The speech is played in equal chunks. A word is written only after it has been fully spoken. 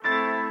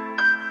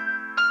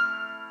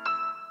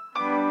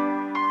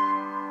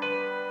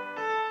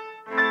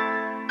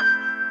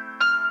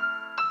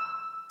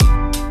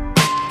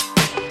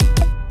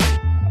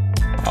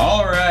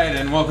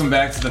welcome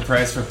back to The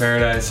Price for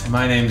Paradise.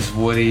 My name is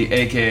Woody,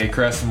 aka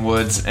Crescent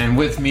Woods, and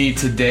with me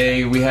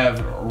today we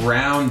have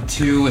round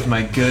 2 with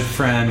my good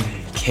friend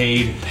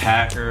Cade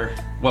Packer.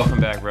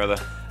 Welcome back, brother.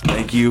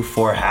 Thank you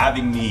for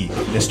having me,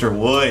 Mr.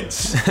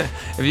 Woods.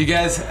 If you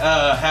guys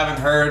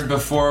haven't heard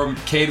before,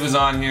 Cade was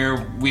on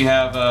here. We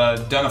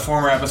have done a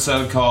former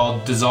episode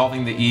called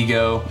Dissolving the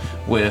Ego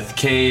with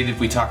Cade.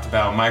 We talked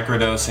about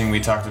microdosing. We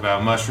talked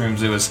about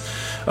mushrooms. It was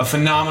a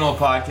phenomenal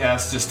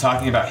podcast just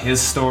talking about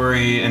his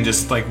story and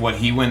just like what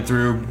he went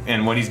through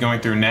and what he's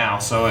going through now.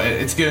 So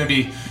it's going to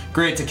be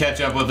great to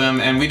catch up with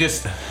him. And we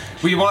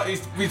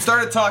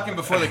started talking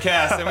before the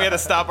cast, and we had to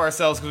stop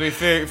ourselves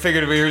because we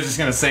figured we were just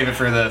going to save it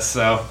for this.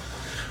 So,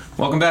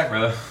 welcome back,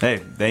 brother. Hey,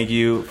 thank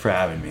you for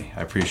having me.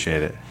 I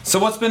appreciate it. So,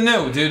 what's been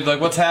new, dude?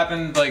 Like, what's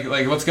happened?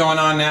 Like what's going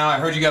on now? I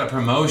heard you got a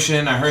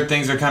promotion. I heard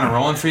things are kind of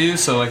rolling for you.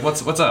 So, like,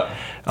 what's up?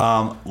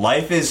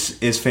 Life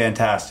is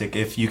fantastic.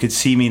 If you could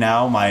see me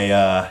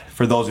now,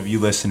 for those of you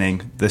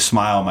listening, the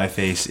smile on my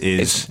face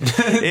is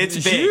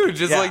it's big.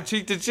 Huge. It's like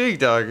cheek to cheek,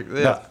 dog.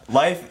 Yeah. No,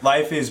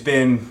 life has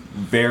been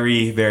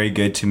very, very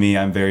good to me.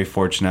 I'm very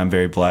fortunate. I'm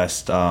very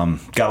blessed.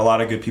 Got a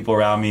lot of good people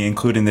around me,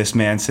 including this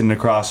man sitting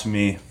across from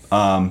me,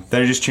 that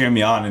are just cheering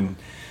me on. And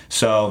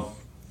so,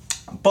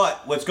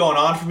 but what's going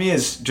on for me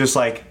is just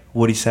like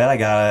Woody said, I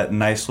got a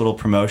nice little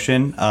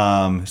promotion.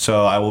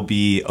 So I will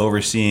be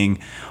overseeing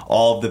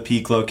all of the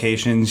peak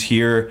locations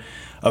here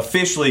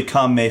officially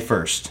come May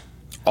 1st.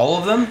 All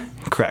of them?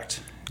 Correct.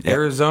 Yep.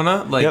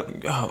 Arizona?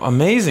 Oh,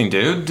 amazing,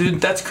 dude.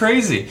 Dude, that's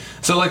crazy.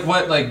 So,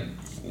 what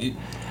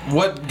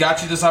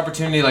got you this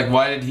opportunity? Like,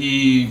 why did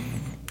he,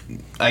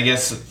 I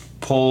guess,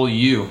 pull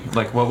you?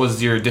 Like, what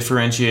was your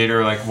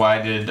differentiator? Like,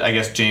 why did, I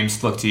guess,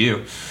 James look to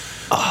you?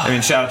 I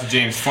mean, shout out to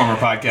James' former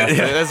podcast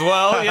as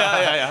well.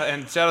 Yeah.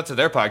 And shout out to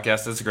their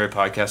podcast. That's a great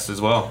podcast as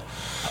well.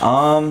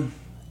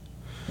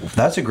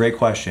 That's a great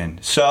question.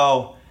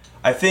 So,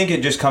 I think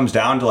it just comes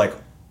down to,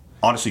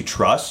 honestly,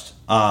 trust.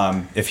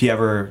 If he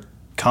ever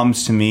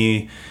comes to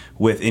me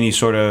with any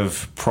sort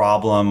of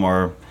problem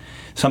or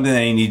something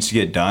that he needs to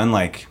get done,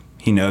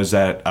 he knows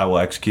that I will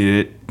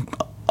execute it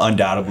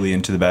undoubtedly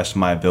and to the best of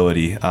my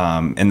ability.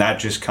 And that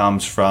just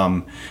comes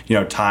from,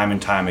 time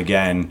and time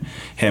again,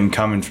 him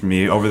coming from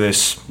me over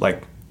this,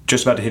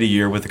 just about to hit a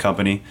year with the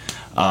company,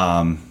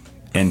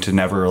 and to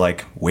never,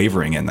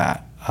 wavering in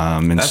that.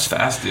 And that's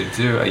fast, dude,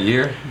 too. A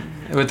year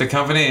with the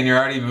company, and you're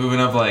already moving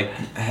up,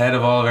 ahead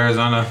of all of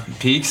Arizona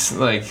peaks,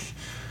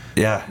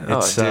 Yeah,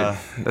 it's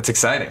that's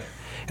exciting.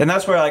 And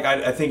that's where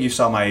I think you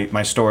saw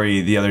my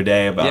story the other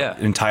day about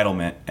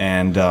entitlement,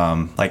 and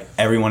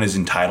everyone is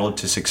entitled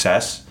to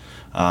success.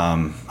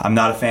 I'm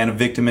not a fan of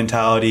victim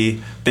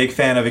mentality, big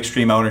fan of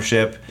extreme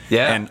ownership.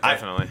 Yeah, and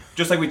definitely.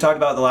 Just like we talked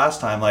about the last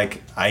time,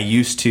 I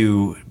used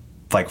to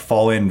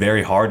fall in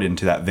very hard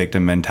into that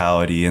victim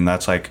mentality, and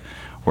that's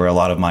where a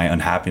lot of my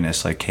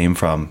unhappiness came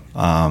from.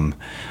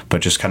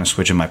 But just kind of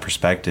switching my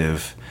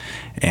perspective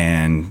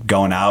and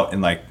going out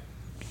and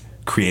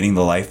creating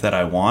the life that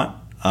I want.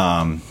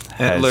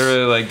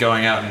 Literally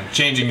going out and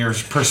changing your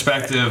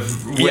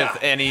perspective with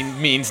any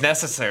means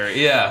necessary.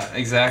 Yeah,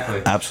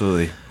 exactly.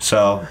 Absolutely.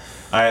 So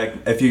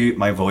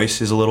my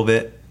voice is a little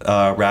bit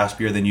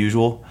raspier than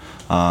usual.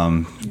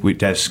 I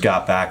just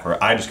got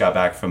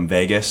back from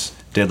Vegas,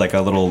 did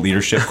a little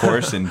leadership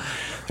course, and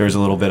there was a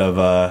little bit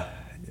of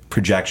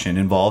projection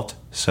involved.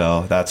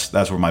 So that's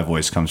where my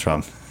voice comes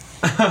from.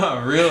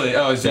 Oh, really?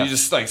 Oh, so you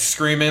just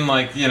screaming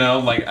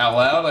out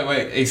loud?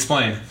 Wait,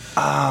 explain.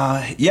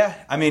 Yeah.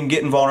 I mean,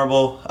 getting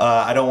vulnerable.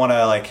 I don't want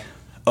to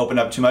open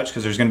up too much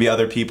because there's going to be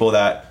other people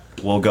that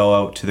will go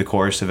out to the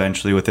course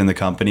eventually within the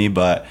company,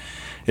 but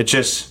it's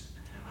just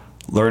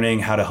learning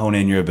how to hone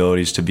in your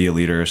abilities to be a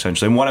leader,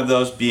 essentially. And one of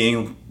those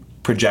being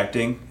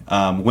projecting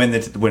when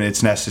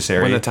it's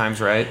necessary, when the time's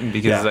right,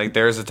 because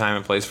there's a time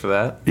and place for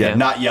that. Yeah,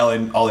 not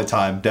yelling all the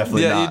time.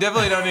 Definitely not. You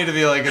definitely don't need to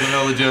be in the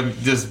middle of the gym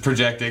just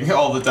projecting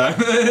all the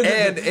time.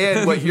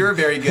 and what you're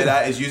very good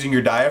at is using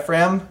your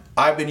diaphragm.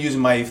 I've been using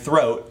my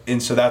throat,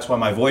 and so that's why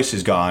my voice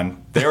is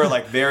gone. They were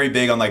very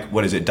big on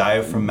what is it,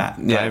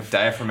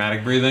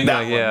 diaphragmatic breathing.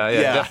 Yeah,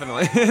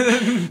 definitely.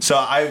 So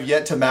I've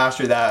yet to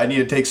master that. I need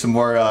to take some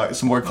more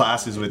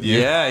classes with you.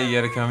 Yeah, you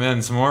got to come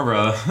in some more,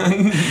 brother.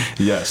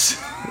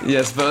 Yes.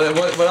 Yes, but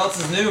what else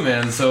is new,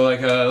 man? So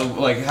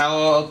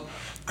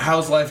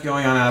how's life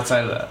going on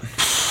outside of that?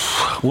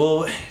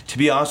 Well, to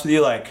be honest with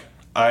you,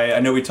 I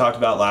know we talked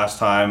about last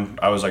time.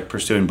 I was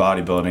pursuing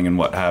bodybuilding and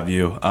what have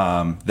you.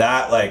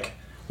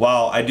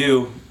 While I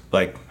do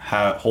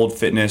hold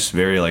fitness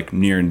very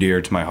near and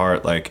dear to my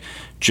heart,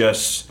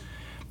 just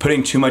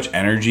putting too much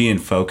energy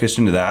and focus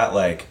into that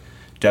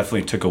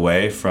definitely took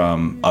away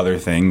from other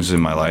things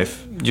in my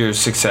life. Your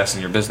success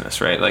in your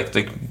business, right?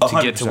 To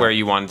get to where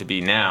you wanted to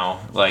be now,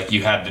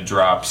 you had to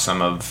drop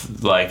some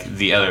of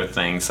the other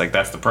things.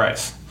 That's the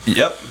price.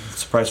 Yep,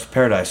 it's the price for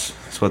paradise.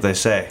 That's what they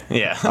say.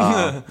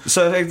 Yeah.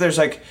 So I think there's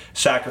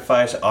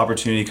sacrifice,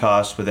 opportunity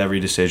cost with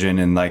every decision,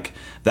 and that.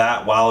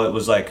 While it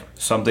was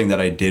something that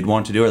I did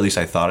want to do, or at least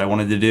I thought I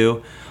wanted to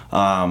do,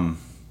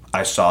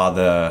 I saw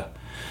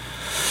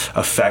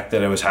effect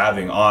that it was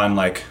having on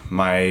like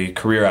my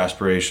career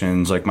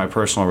aspirations, like my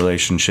personal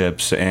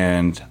relationships,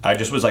 and I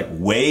just was like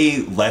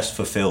way less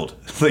fulfilled,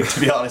 like, to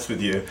be honest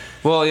with you.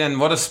 Well, yeah, and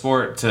what a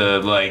sport to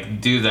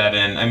like do that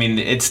in. I mean,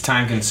 it's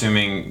time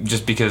consuming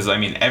just because I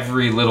mean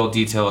every little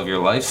detail of your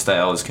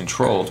lifestyle is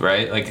controlled,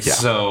 right? Like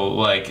so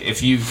like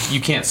if you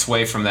can't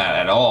sway from that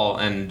at all,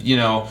 and you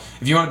know,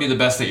 if you want to be the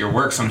best at your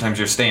work, sometimes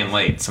you're staying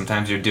late.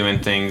 Sometimes you're doing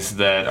things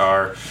that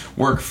are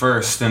work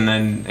first and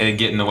then it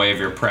get in the way of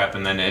your prep,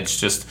 and then it's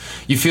just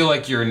you feel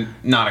like you're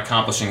not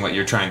accomplishing what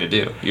you're trying to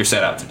do. You're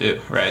set out to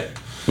do, right?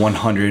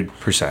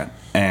 100%.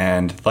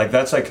 And like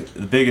that's like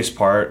the biggest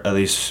part, at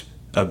least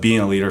of being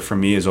a leader for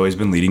me, has always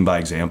been leading by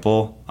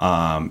example.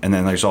 And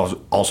then there's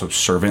also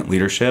servant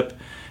leadership,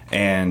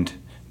 and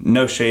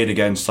no shade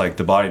against like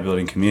the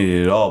bodybuilding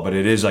community at all, but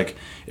it is like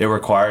it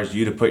requires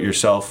you to put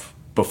yourself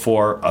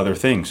before other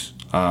things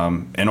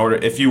in order,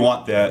 if you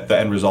want the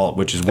end result,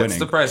 which is winning. That's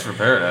the price for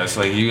paradise.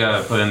 Like you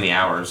gotta put in the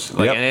hours,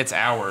 like, and it's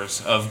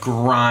hours of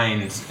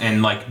grind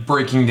and like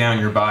breaking down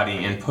your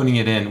body and putting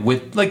it in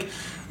with like.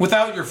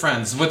 Without your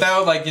friends,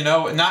 without like, you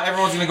know, not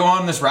everyone's gonna go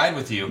on this ride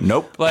with you.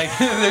 Nope. Like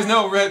there's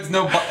not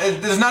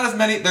as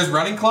many. There's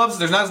running clubs.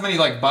 There's not as many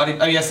like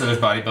yes, there's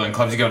bodybuilding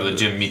clubs. You go to the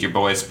gym, meet your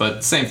boys,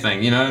 but same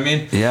thing. You know what I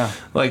mean? Yeah.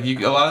 Like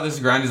a lot of this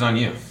grind is on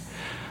you.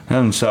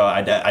 And so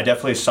I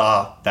definitely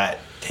saw that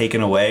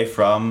taken away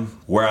from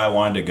where I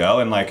wanted to go,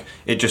 and like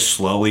it just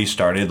slowly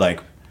started.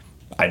 Like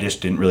I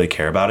just didn't really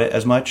care about it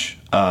as much,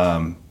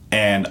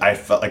 and I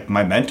felt like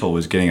my mental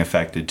was getting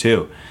affected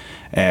too,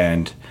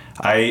 and.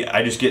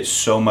 I just get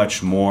so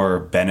much more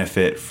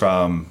benefit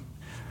from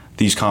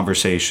these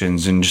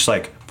conversations and just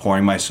like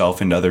pouring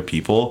myself into other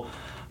people,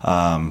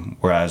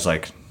 whereas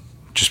like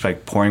just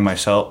like pouring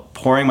myself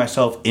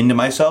into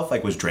myself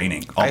like was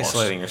draining. Almost.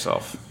 Isolating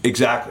yourself.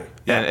 Exactly.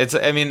 Yeah, it's.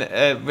 I mean,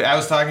 I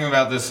was talking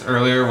about this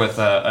earlier with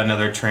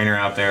another trainer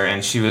out there,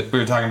 and we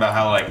were talking about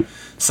how like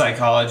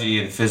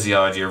psychology and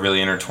physiology are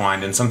really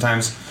intertwined, and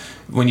sometimes.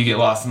 When you get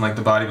lost in like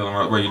the bodybuilding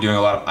world where you're doing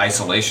a lot of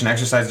isolation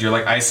exercise, you're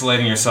like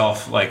isolating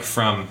yourself like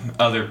from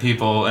other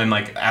people and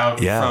like out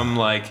from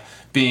like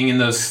being in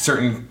those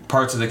certain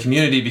parts of the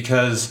community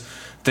because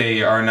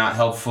they are not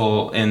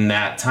helpful in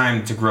that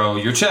time to grow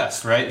your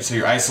chest, right? So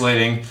you're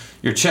isolating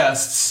your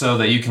chest so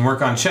that you can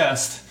work on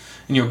chest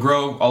and you'll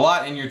grow a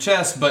lot in your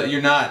chest, but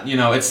you're not, you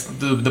know, it's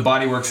the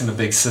body works in a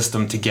big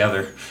system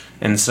together.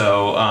 And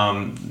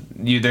so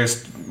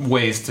there's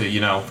ways to, you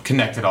know,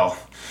 connect it all.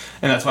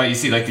 And that's why you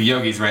see like the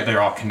yogis, right?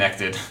 They're all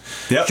connected.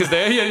 Yep. Because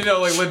they, you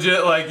know, like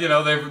legit, like, you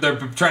know, they're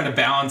trying to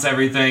balance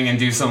everything and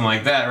do something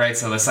like that, right?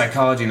 So the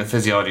psychology and the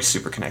physiology is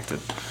super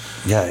connected.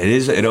 Yeah, it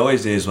is. It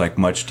always is like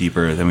much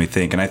deeper than we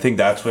think. And I think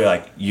that's why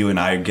like you and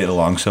I get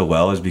along so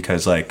well is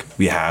because like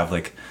we have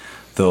like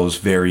those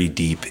very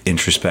deep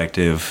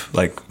introspective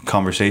like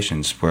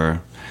conversations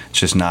where it's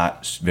just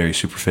not very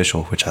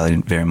superficial, which I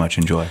very much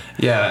enjoy.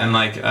 Yeah, and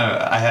like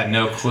I had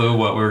no clue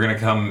what we were gonna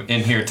come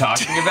in here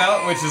talking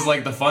about, which is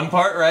like the fun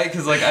part, right?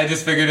 Because like I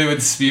just figured it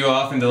would spew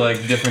off into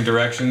like different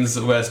directions,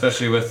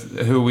 especially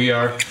with who we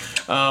are.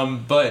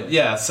 But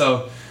yeah,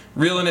 so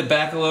reeling it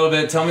back a little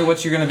bit, tell me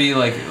what you're gonna be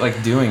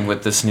like doing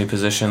with this new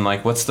position.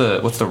 Like, what's the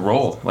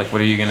role? Like,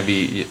 what are you gonna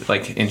be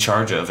like in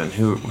charge of, and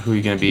who are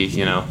you gonna be?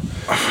 You know.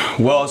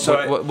 Well,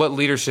 so what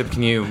leadership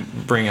can you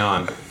bring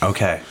on?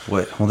 Okay.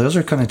 Well, those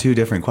are kind of two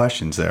different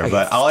questions there,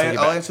 but I'll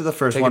answer the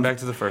first one. Take it back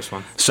to the first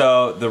one.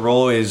 So the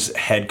role is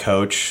head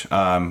coach.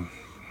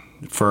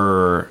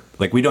 For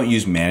like we don't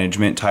use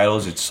management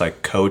titles. It's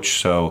like coach.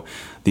 So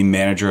the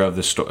manager of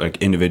the store,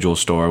 like individual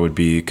store, would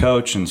be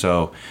coach, and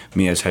so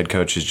me as head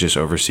coach is just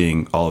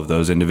overseeing all of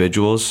those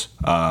individuals.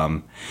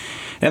 And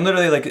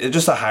literally, like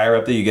just the higher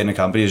up that you get in a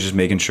company is just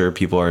making sure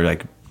people are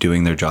like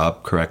doing their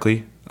job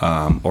correctly,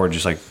 or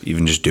just like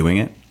even just doing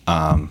it.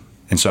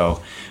 And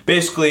so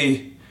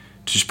basically,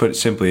 to just put it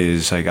simply,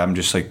 is like I'm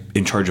just like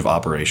in charge of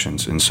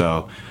operations. And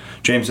so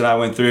James and I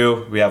went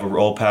through. We have a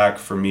role pack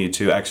for me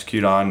to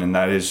execute on, and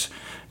that is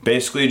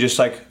basically just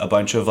like a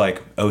bunch of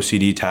like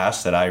OCD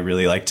tasks that I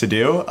really like to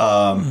do,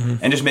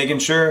 and just making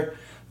sure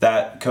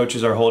that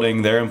coaches are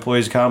holding their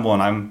employees accountable,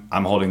 and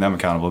I'm holding them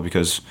accountable,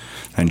 because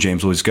then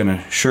James was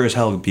gonna sure as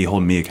hell be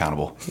holding me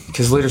accountable.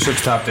 Because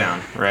leadership's top down,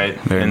 right?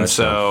 Very and much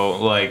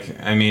so, like,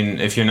 I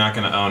mean, if you're not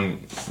gonna own,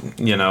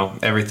 you know,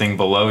 everything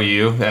below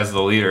you as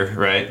the leader,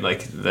 right?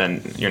 Like,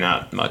 then you're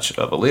not much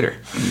of a leader.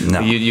 No.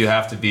 You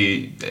have to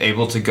be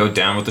able to go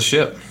down with the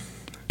ship.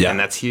 Yeah, and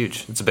that's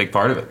huge. It's a big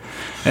part of it.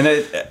 And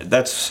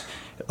that's,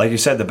 like you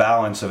said, the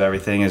balance of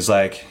everything is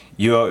like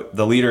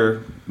the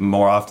leader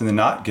more often than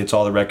not gets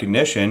all the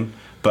recognition,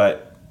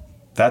 but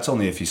that's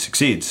only if he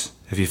succeeds.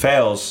 If he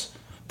fails,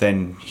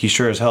 then he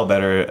sure as hell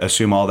better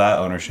assume all that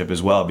ownership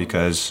as well,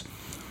 because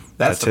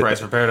that's the price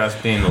for paradise,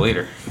 being the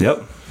leader.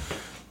 Yep.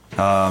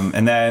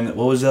 And then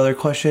what was the other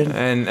question?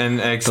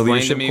 And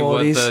explain to me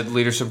qualities? What the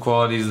leadership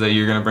qualities that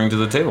you're going to bring to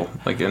the table,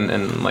 like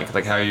and like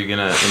how you're going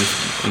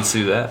to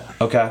ensue that.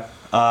 Okay.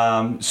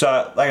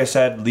 So like I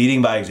said,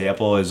 leading by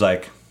example is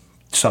like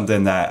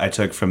something that I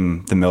took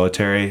from the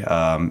military,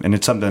 and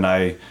it's something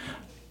I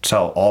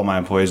tell all my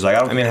employees, like,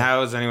 I mean,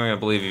 how is anyone going to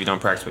believe if you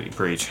don't practice what you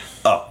preach?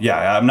 Oh,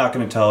 yeah. I'm not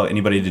going to tell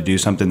anybody to do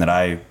something that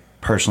I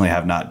personally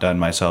have not done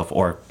myself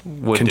or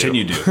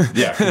continue to do.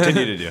 Yeah,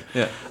 continue to do.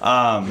 Yeah.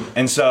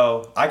 And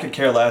so I could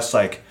care less,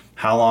 like,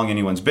 how long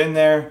anyone's been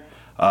there,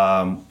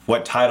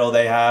 what title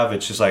they have.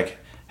 It's just like,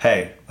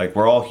 hey, like,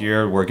 we're all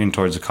here working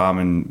towards a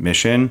common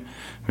mission,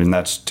 and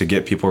that's to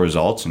get people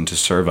results and to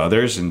serve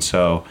others. And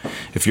so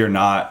if you're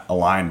not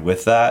aligned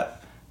with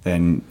that,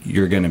 then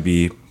you're going to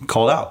be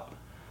called out.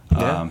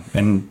 Yeah.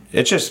 And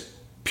it's just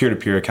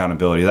peer-to-peer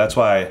accountability. That's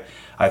why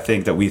I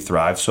think that we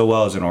thrive so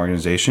well as an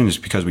organization, is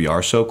because we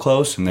are so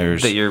close, and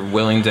there's that you're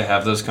willing to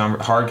have those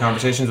hard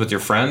conversations with your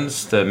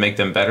friends to make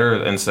them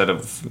better instead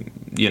of,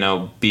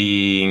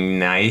 being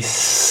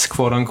nice,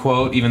 quote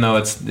unquote, even though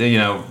it's,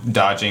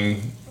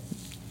 dodging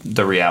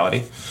the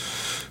reality.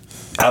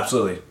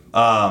 Absolutely.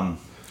 Are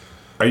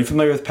you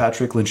familiar with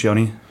Patrick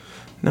Lencioni?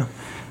 No.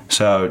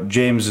 So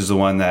James is the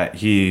one that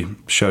he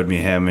showed me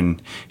him,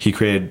 and he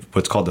created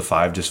what's called the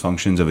 5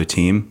 dysfunctions of a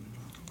team.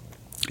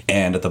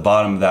 And at the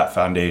bottom of that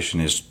foundation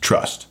is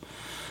trust.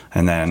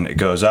 And then it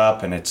goes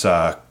up, and it's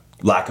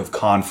lack of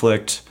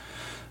conflict,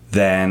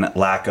 then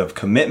lack of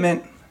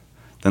commitment,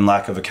 then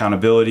lack of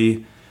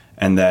accountability,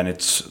 and then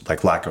it's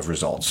like lack of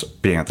results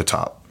being at the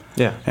top.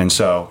 Yeah. And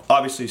so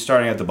obviously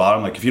starting at the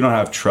bottom, like if you don't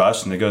have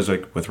trust, and it goes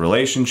like with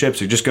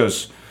relationships, it just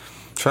goes...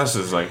 Trust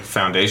is like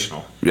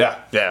foundational. Yeah.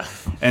 Yeah.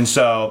 And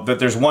so, but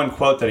there's one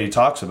quote that he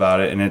talks about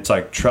it, and it's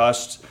like,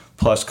 trust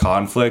plus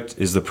conflict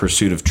is the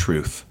pursuit of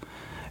truth.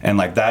 And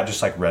like that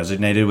just like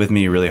resonated with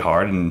me really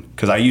hard. And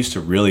because I used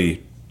to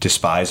really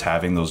despise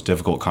having those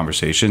difficult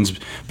conversations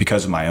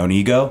because of my own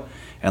ego.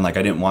 And like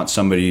I didn't want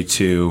somebody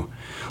to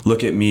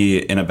look at me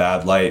in a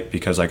bad light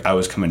because like I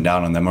was coming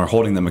down on them or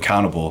holding them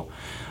accountable.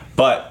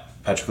 But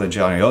Patrick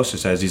Lencioni also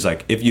says, he's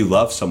like, if you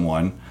love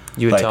someone,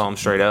 you would like, tell them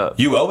straight up.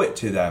 You owe it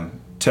to them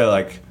to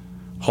like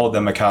hold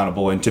them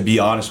accountable and to be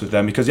honest with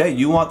them, because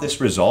you want this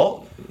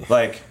result,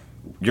 like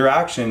your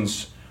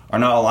actions are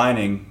not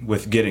aligning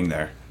with getting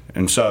there.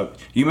 And so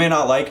you may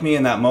not like me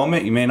in that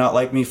moment, you may not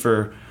like me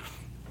for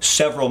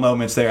several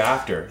moments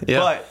thereafter,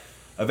 but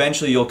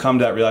eventually you'll come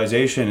to that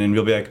realization and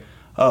you'll be like,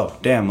 oh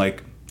damn,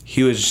 like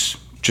he was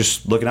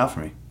just looking out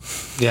for me.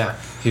 Yeah,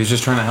 he was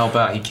just trying to help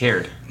out. He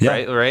cared.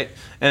 Yeah. Right.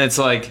 And it's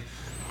like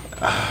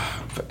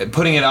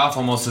putting it off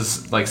almost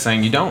is like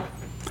saying you don't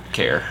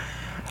care.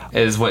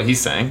 Is what he's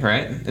saying,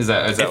 right? Is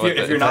that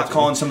if you're not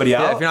calling somebody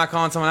out? Yeah, if you're not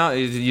calling someone out,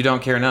 you don't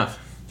care enough.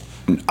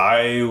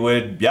 I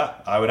would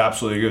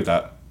absolutely agree with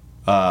that.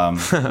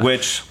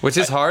 Which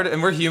is hard,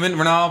 and we're human.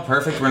 We're not all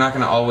perfect. We're not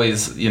going to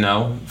always, be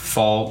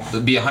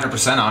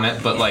 100% on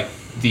it. But like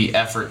the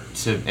effort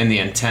and the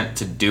intent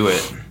to do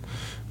it,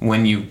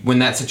 when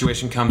that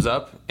situation comes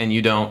up and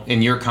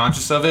you're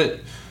conscious of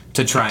it,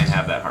 to try and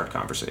have that hard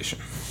conversation.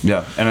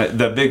 Yeah, and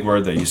the big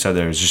word that you said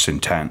there is just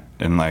intent,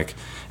 and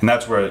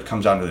that's where it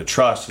comes down to the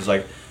trust. Is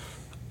like,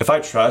 if I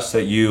trust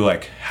that you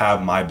like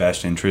have my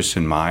best interests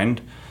in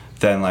mind,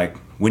 then like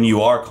when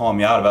you are calling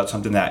me out about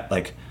something that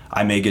like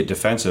I may get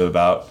defensive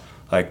about,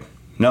 like,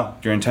 no,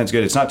 your intent's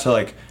good. It's not to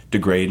like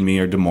degrade me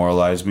or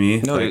demoralize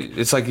me. No,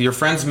 it's like your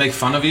friends make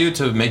fun of you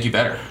to make you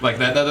better. Like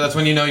that's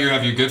when you know you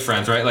have your good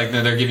friends, right? Like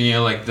they're giving you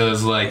like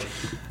those like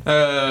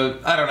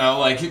I don't know,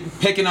 like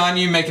picking on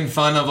you, making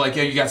fun of like,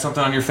 you got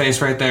something on your face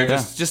right there,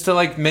 just to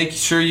like make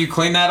sure you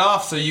clean that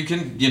off so you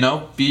can,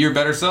 be your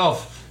better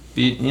self,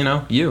 be,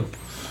 you.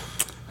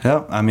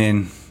 Yeah, I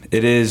mean,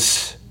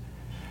 it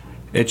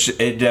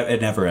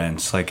never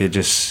ends. Like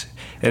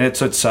and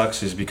it's what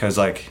sucks is because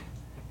like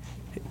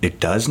it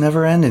does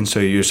never end, and so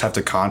you just have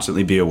to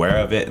constantly be aware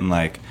of it. And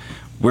like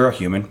we're a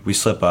human, we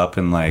slip up,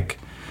 and like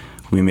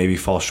we maybe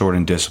fall short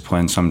in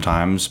discipline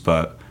sometimes,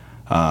 but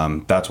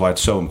that's why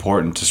it's so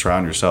important to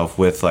surround yourself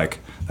with like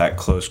that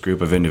close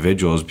group of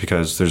individuals,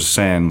 because there's a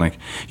saying like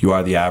you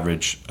are the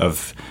average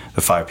of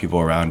the 5 people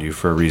around you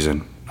for a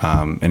reason,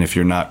 and if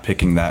you're not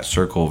picking that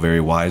circle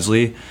very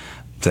wisely,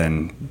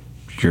 then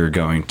you're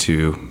going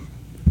to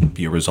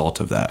be a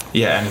result of that.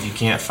 Yeah, and if you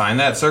can't find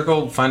that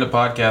circle, find a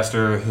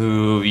podcaster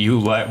who you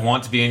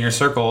want to be in your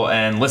circle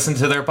and listen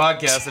to their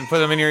podcast and put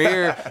them in your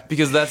ear,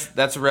 because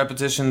that's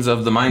repetitions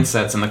of the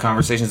mindsets and the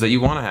conversations that you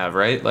want to have,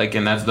 right? Like,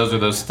 and those are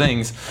those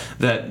things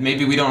that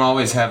maybe we don't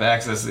always have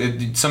access.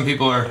 Some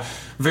people are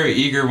very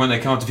eager when they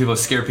come up to people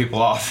to scare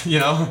people off,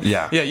 Yeah.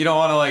 Yeah, you don't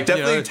want to like...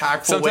 Definitely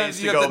tactful ways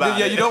to go about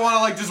it. Yeah, you don't want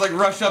to like just like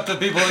rush up to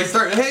people and like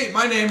start, hey,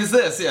 my name is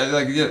this. Yeah,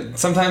 like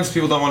sometimes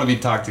people don't want to be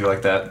talked to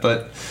like that,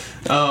 but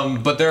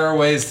there are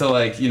ways to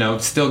like,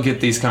 still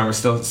get these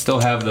still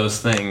have those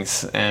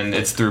things, and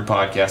it's through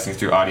podcasting,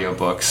 through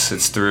audiobooks,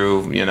 it's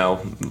through,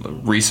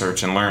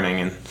 research and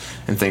learning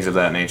and things of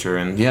that nature.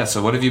 And yeah,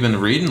 so what have you been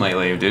reading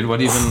lately, dude?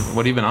 What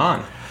have you been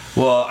on?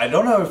 Well, I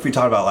don't know if we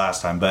talked about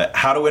last time, but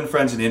How to Win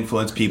Friends and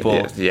Influence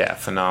People. Yeah,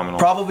 phenomenal.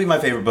 Probably my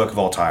favorite book of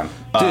all time.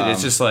 Dude,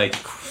 it's just like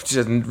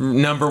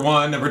number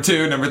 1, number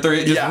 2, number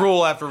 3, just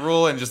rule after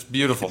rule, and just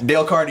beautiful.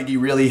 Dale Carnegie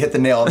really hit the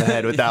nail on the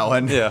head with that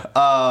one. Yeah.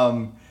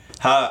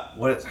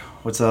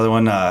 What's the other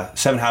one?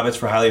 7 Habits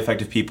for Highly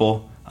Effective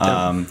People.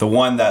 The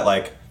one that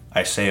like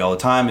I say all the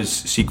time is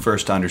seek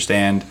first to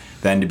understand,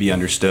 then to be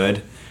understood.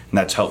 And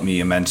that's helped me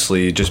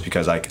immensely just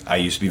because I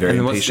used to be very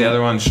impatient. What's the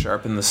other one?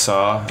 Sharpen the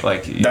saw.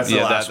 Like that's the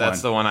last one.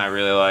 That's the one I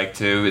really like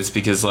too. It's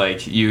because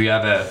like you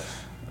gotta,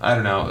 I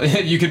don't know,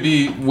 you could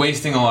be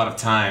wasting a lot of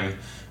time.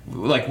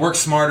 Like work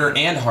smarter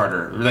and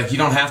harder. Like you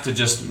don't have to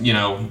just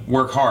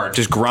work hard.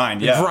 Just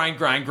grind. Yeah.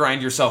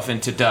 Grind yourself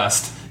into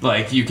dust.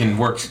 Like you can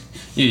work.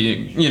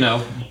 You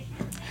know.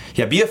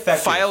 Yeah. Be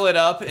effective. File it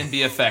up and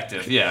be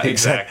effective. Yeah.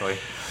 Exactly.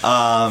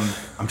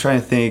 I'm trying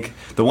to think.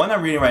 The one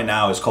I'm reading right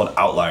now is called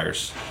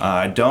Outliers.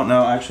 I don't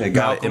know. Actually, I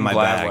got it in my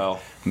bag.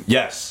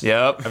 Yes.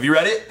 Yep. Have you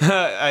read it?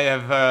 I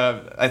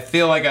have. I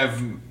feel like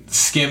I've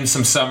skimmed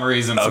some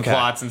summaries and some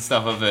plots and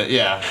stuff of it.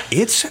 Yeah.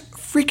 It's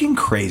freaking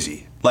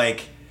crazy.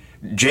 Like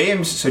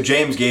James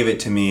gave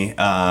it to me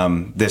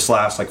this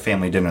last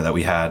family dinner that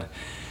we had,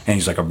 and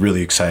he's like, "I'm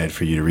really excited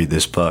for you to read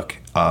this book."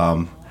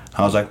 I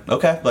was like,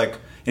 "Okay." Like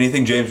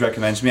anything James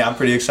recommends me, I'm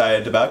pretty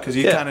excited about because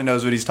he kind of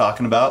knows what he's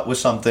talking about with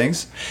some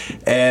things.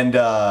 And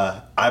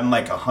I'm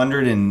like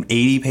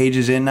 180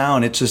 pages in now,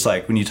 and it's just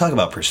like when you talk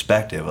about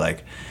perspective,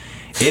 like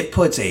it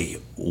puts a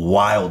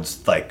wild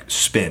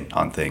spin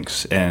on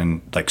things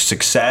and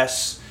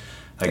success.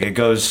 Like it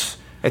goes.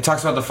 It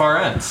talks about the far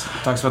ends.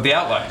 It talks about the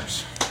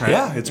outliers. Right?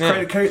 Yeah,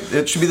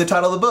 it should be the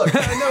title of the book.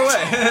 No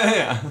way.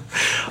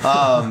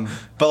 Yeah.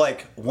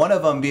 But one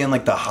of them being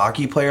the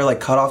hockey player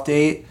cutoff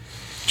date,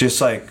 just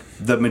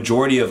the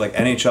majority of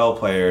NHL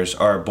players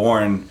are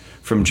born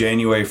from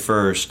January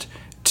 1st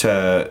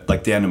to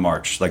the end of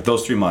March,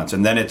 those 3 months,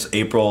 and then it's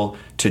April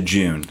to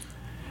June.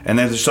 And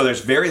then so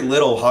there's very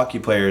little hockey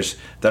players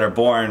that are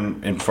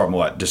born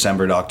from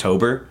December to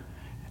October.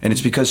 And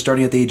it's because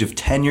starting at the age of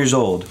 10 years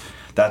old,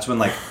 that's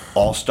when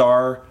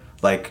all-star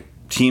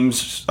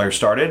teams are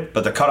started,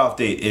 but the cutoff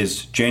date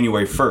is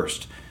January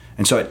 1st.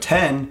 And so at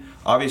 10,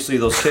 obviously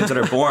those kids that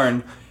are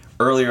born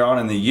earlier on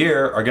in the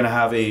year are going to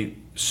have a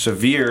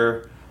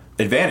severe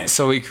advantage.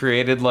 So we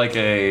created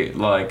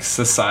a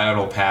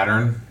societal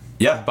pattern.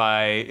 Yeah.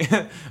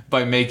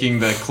 By making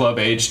the club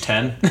age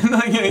 10.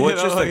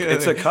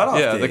 It's a cutoff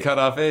date. Yeah, the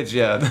cutoff age,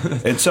 yeah.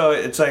 And so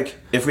it's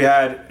if we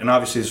had, and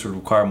obviously this would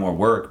require more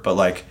work,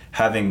 but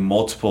having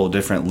multiple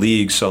different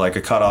leagues, so a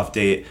cutoff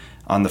date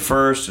on the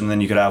 1st, and then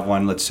you could have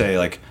one, let's say,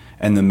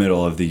 in the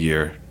middle of the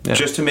year. Yeah.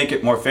 Just to make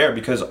it more fair,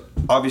 because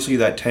obviously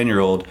that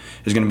 10-year-old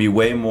is going to be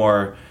way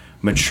more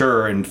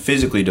mature and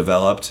physically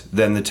developed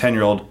than the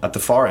 10-year-old at the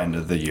far end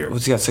of the year. Well,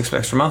 he's got 6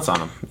 extra months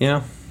on him,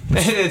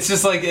 It's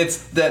just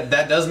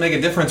that does make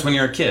a difference when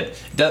you're a kid.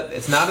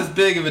 It's not as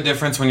big of a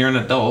difference when you're an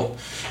adult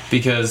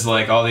because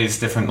all these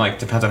different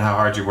depends on how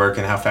hard you work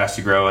and how fast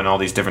you grow and all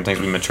these different things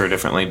we mature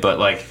differently. But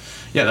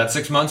that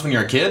 6 months when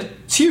you're a kid,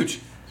 it's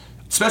huge.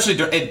 Especially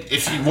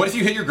what if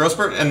you hit your growth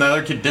spurt and the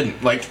other kid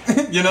didn't?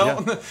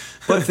 Yeah.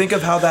 But think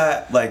of how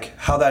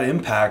that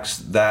impacts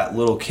that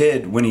little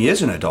kid when he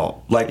is an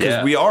adult.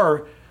 Because we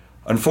are,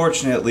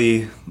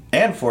 unfortunately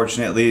and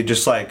fortunately,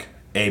 just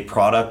a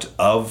product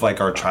of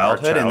our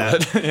childhood.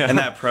 And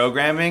that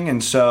programming,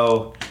 and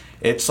so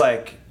it's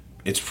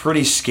it's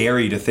pretty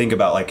scary to think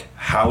about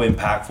how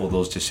impactful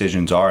those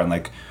decisions are,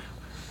 and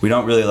we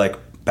don't really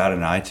bat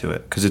an eye to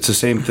it because it's the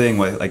same thing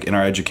with in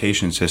our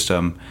education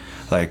system.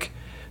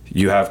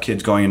 You have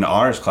kids going into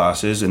honors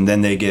classes and then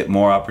they get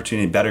more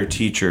opportunity, better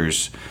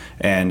teachers,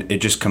 and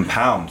it just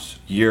compounds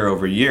year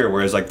over year,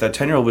 whereas that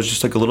 10-year-old was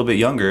just a little bit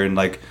younger and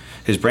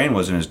his brain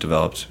wasn't as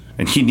developed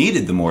and he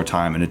needed the more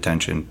time and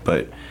attention,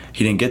 but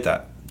he didn't get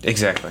that.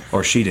 Exactly.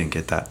 Or she didn't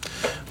get that.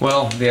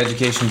 Well, the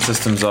education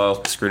system's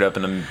all screwed up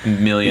in a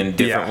million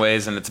different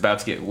ways, and it's about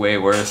to get way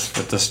worse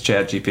with this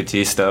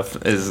ChatGPT stuff.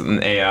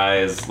 AI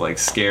is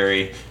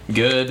scary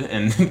good,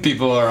 and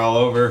people are all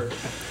over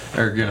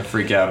are gonna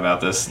freak out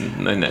about this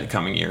in the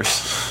coming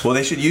years. Well,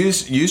 they should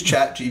use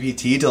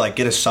ChatGPT to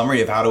get a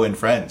summary of how to win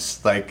friends.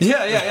 That's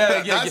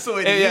the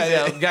way to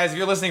use it. Guys, if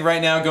you're listening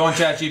right now, go on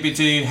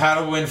ChatGPT,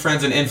 how to win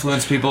friends and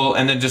influence people,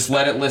 and then just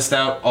let it list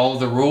out all of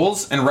the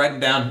rules and write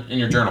them down in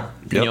your journal,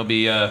 and you'll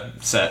be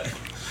set.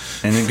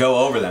 And then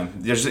go over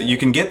them. You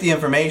can get the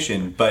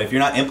information, but if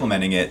you're not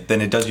implementing it,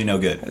 then it does you no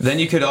good. Then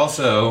you could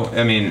also,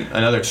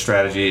 another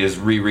strategy is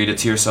reread it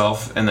to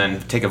yourself and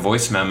then take a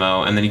voice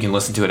memo, and then you can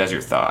listen to it as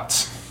your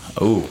thoughts.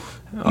 Oh.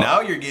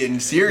 Now you're getting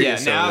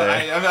serious. Yeah,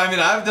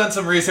 now I've done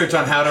some research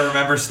on how to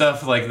remember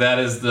stuff. That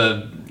is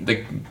the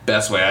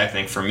best way I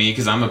think for me,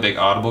 because I'm a big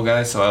Audible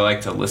guy, so I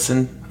like to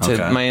listen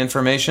to my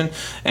information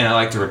and I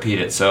like to repeat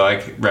it. So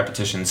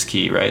repetition's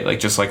key, right?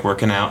 Just like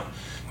working out.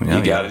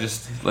 You gotta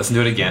just listen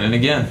to it again and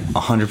again.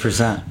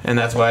 100%. And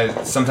that's why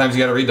sometimes you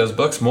gotta read those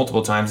books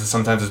multiple times, and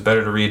sometimes it's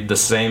better to read the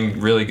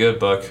same really good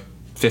book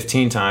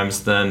 15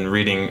 times than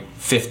reading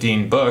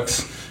 15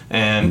 books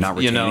and not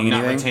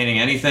retaining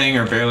anything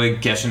or barely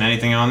catching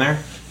anything on there.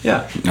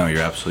 Yeah. No,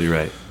 you're absolutely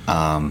right.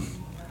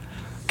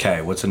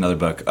 Okay, what's another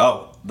book?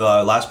 Oh,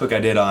 the last book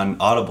I did on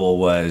Audible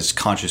was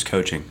Conscious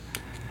Coaching.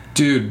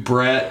 Dude,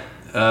 Brett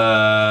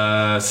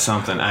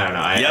something. I don't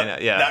know.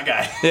 That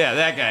guy. Yeah,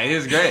 that guy. He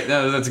was great.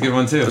 That's a good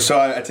one too. So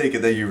I take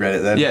it that you read it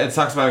then? Yeah, it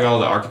talks about all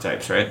the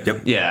archetypes, right?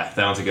 Yep. Yeah,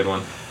 that one's a good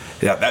one.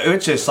 Yeah,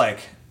 it's just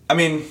I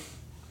mean,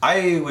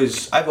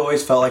 I've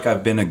always felt like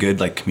I've been a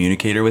good like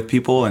communicator with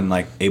people and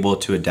like able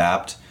to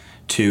adapt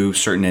to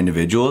certain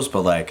individuals,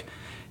 but like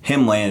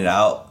him laying it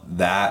out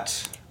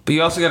that. But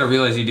you also got to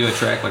realize you do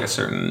attract like a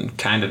certain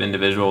kind of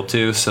individual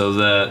too, so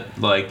that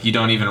like you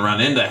don't even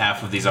run into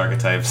half of these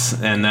archetypes,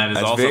 and that is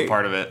also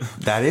part of it.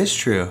 That is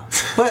true.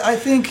 But I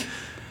think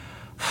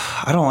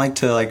I don't like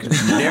to like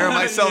narrow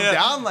myself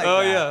down like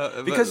that.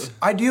 Yeah, because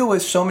I deal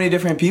with so many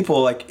different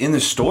people like in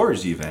the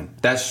stores even.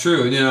 That's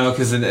true,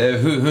 because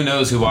who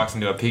knows who walks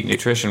into a Peak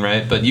Nutrition,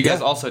 right? But you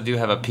guys also do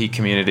have a Peak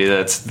community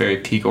that's very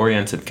Peak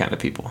oriented kind of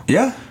people.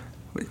 Yeah.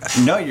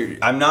 No,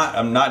 I'm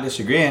not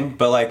disagreeing,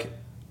 but like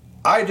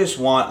I just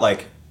want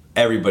like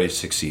everybody to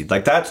succeed.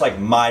 Like that's like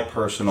my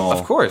personal.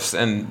 Of course,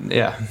 and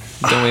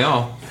don't we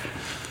all?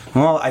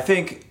 Well, I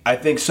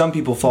think some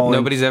people fall.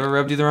 Nobody's ever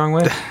rubbed you the wrong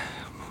way.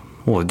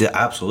 Well,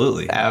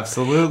 absolutely. But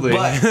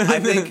I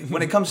think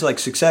when it comes to like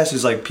success,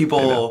 is like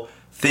people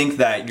think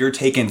that you're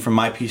taking from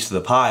my piece of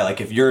the pie.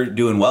 Like if you're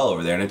doing well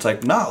over there, and it's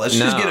like, let's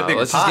just get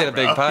a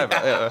big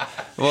pie.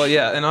 Well,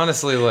 and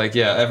honestly, like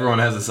everyone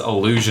has this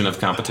illusion of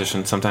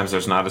competition. Sometimes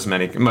there's not as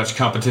much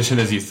competition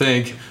as you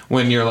think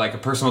when you're like a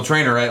personal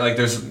trainer, right? Like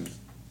there's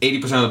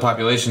 80% of the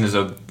population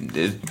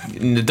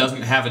it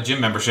doesn't have a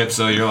gym membership,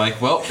 so you're like,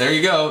 well, there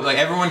you go. Like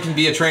everyone can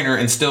be a trainer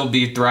and still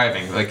be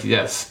thriving. Like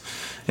yes,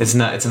 it's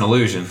an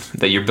illusion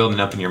that you're building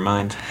up in your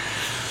mind.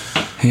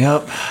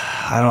 Yep,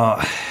 I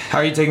don't. How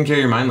are you taking care of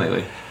your mind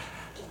lately?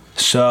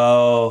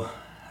 So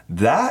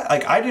that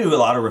like I do a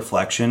lot of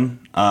reflection.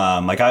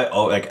 Like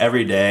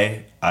every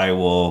day I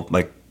will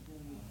like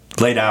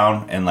lay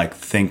down and like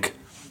think,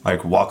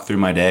 like walk through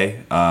my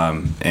day.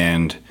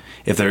 And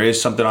if there is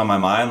something on my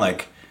mind,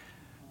 like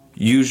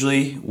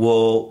usually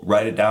we'll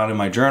write it down in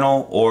my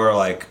journal or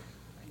like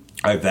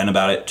I vent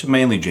about it to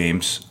mainly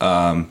James.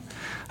 I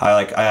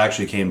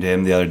actually came to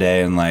him the other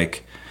day and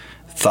like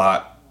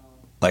thought.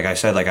 Like I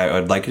said, like I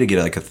would like to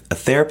get like a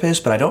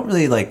therapist, but I don't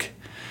really like.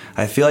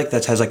 I feel like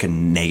that has like a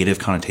negative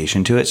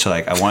connotation to it. So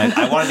like I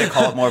wanted to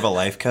call it more of a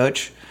life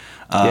coach,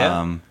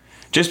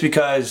 just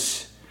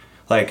because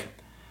like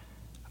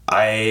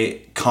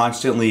I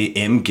constantly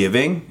am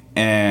giving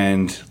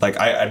and like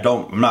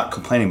I'm not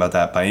complaining about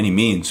that by any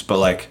means, but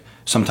like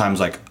sometimes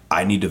like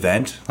I need to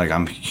vent. Like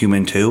I'm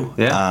human too,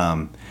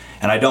 and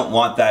I don't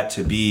want that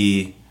to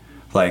be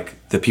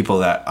like the people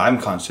that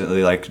I'm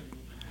constantly like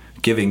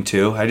giving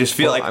to. I just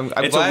feel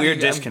it's a weird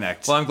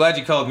disconnect. I'm glad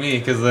you called me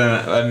because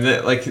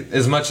then like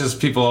as much as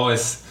people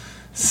always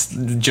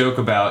joke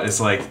about, it's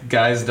like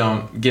guys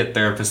don't get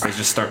therapists, they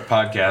just start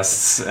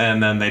podcasts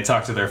and then they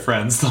talk to their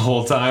friends the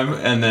whole time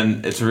and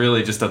then it's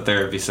really just a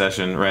therapy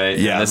session, right?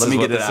 Yeah, let me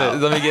get it out.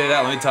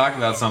 Let me talk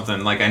about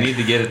something. Like I need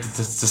to get it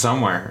to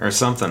somewhere or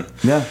something.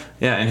 Yeah,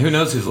 and who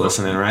knows who's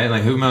listening, right?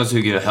 Like who knows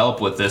who get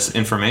help with this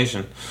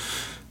information,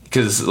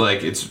 because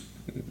like it's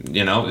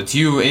it's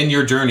you in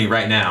your journey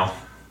right now.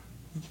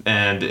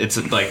 And it's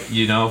like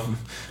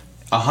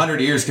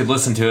 100 ears could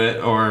listen to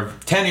it, or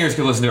 10 ears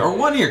could listen to it, or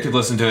 1 ear could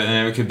listen to it,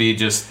 and it could be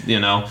just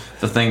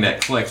the thing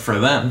that clicked for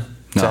them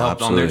to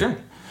help on their journey.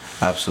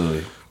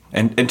 Absolutely.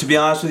 And to be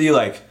honest with you,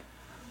 like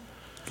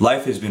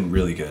life has been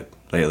really good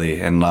lately,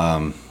 and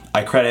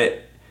I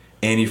credit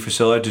Andy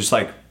Frisilla just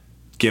like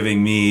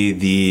giving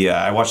me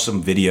I watched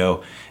some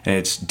video, and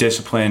it's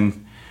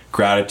discipline,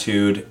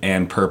 gratitude,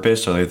 and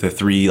purpose. So they're the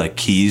three like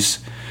keys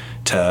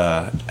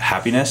to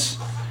happiness.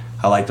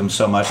 I like them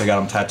so much. I got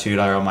them tattooed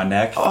on my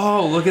neck.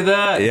 Oh, look at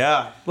that.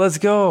 Yeah. Let's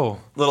go.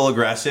 A little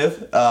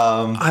aggressive.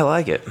 I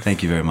like it.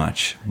 Thank you very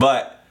much.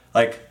 But,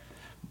 like,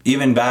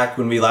 even back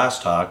when we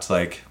last talked,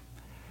 like,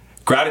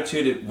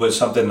 gratitude was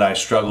something that I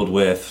struggled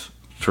with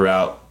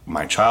throughout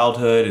my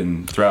childhood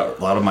and throughout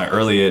a lot of my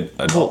early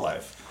adult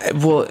life.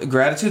 Well,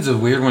 gratitude's a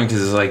weird one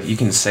because it's like you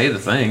can say the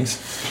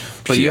things,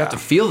 but you have to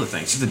feel the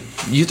things.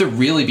 You have to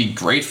really be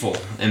grateful,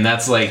 and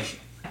that's, like,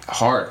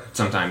 hard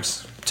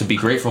sometimes. To be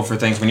grateful for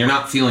things when you're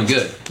not feeling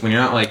good, when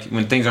you're not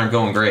when things aren't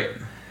going great.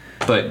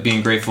 But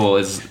being grateful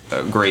is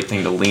a great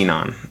thing to lean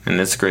on, and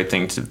it's a great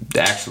thing to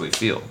actually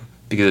feel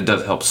because it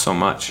does help so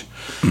much.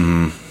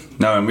 Mm.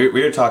 No, and we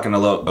were talking a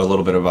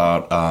little bit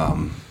about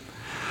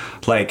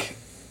like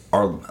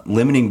our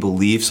limiting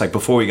beliefs like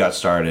before we got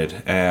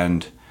started,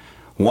 and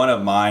one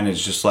of mine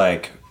is just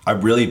like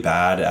I'm really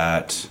bad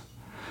at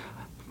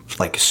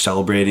like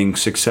celebrating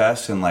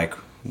success and like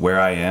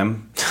where I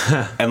am,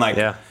 and like.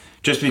 Yeah.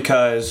 Just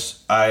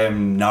because I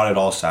am not at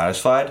all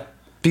satisfied.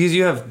 Because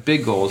you have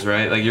big goals,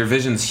 right? Like your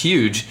vision's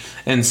huge.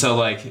 And so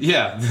like,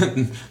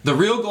 the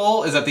real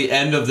goal is at the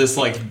end of this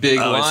like big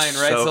line,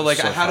 right? So like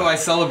how do I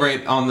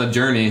celebrate on the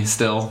journey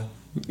still?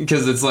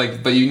 Because it's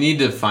like, but you need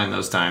to find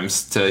those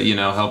times to,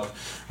 help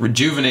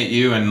rejuvenate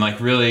you and like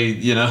really,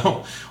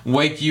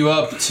 wake you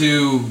up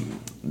to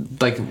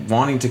like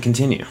wanting to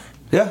continue.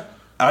 Yeah.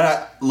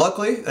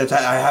 Luckily,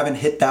 I haven't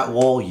hit that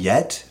wall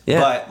yet. Yeah.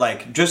 But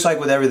like, just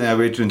like with everything that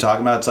we've been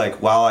talking about, it's like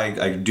while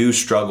I do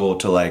struggle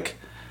to like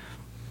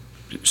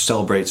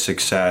celebrate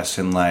success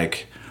and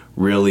like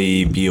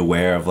really be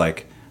aware of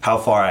like how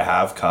far I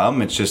have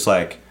come, it's just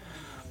like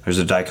there's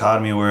a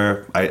dichotomy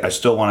where I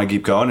still want to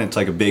keep going. It's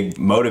like a big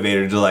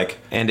motivator to like.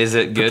 And is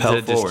it good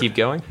to just keep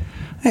going?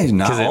 Hey,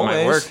 not because it always.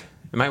 might work.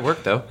 It might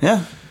work though.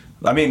 Yeah,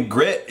 I mean,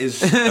 grit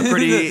is a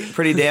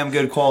pretty damn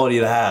good quality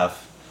to have.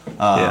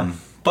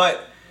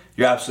 But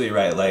you're absolutely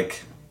right.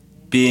 Like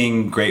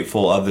being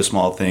grateful of the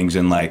small things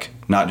and like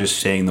not just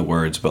saying the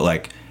words, but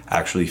like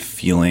actually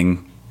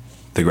feeling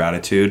the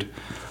gratitude.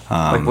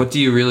 Like, what do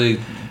you really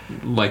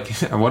like?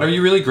 What are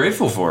you really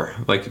grateful for?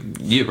 Like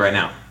you right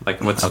now.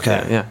 Like what's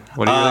okay? Yeah.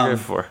 What are you really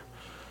grateful for?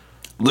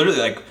 Literally,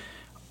 like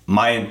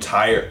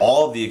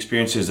all of the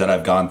experiences that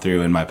I've gone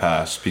through in my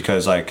past,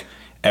 because like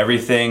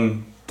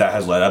everything that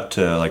has led up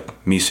to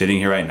like me sitting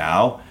here right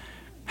now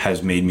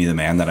has made me the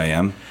man that I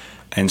am.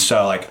 And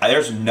so like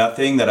there's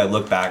nothing that I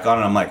look back on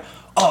and I'm like,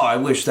 oh, I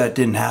wish that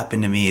didn't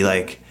happen to me.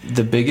 Like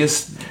the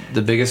biggest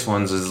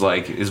ones is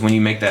when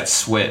you make that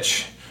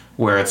switch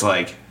where it's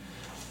like,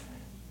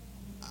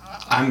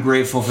 I'm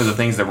grateful for the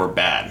things that were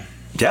bad.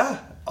 Yeah.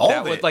 All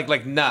that of it.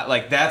 Would not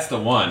like that's the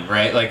one,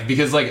 right? Like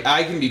because like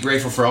I can be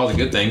grateful for all the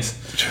good things.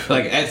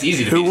 Like it's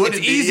easy to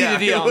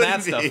be on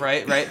that stuff,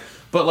 right?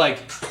 But like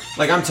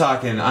I'm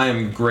talking, I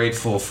am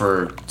grateful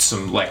for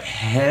some like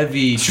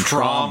heavy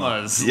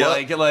traumas.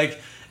 Yep. Like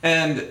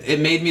and it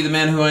made me the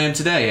man who I am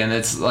today. And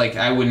it's like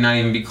I would not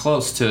even be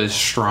close to as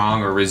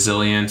strong or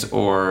resilient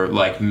or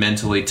like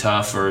mentally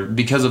tough or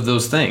because of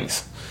those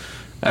things.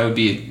 I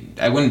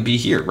wouldn't be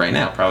here right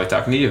now probably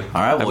talking to you.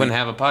 All right, well, I wouldn't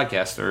have a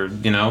podcast or,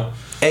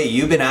 Hey,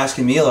 you've been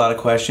asking me a lot of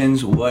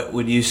questions. What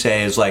would you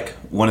say is like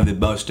one of the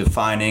most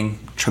defining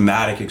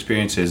traumatic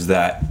experiences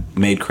that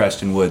made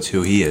Creston Woods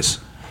who he is?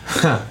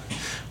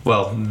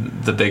 Well,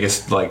 the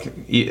biggest,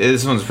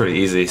 this one's pretty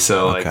easy.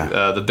 So,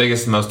 the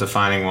biggest, most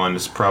defining one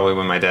is probably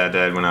when my dad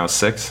died when I was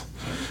 6.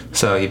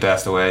 So, he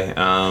passed away when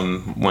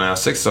I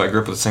was 6. So, I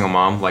grew up with a single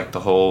mom, my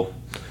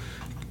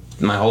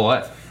whole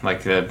life,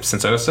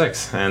 since I was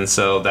 6. And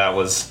so, that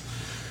was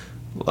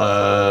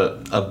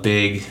a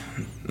big,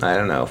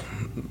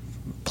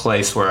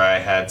 place where I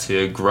had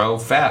to grow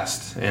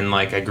fast. And,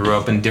 I grew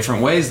up in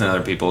different ways than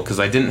other people because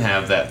I didn't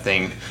have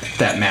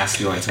that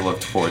masculine to look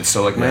towards.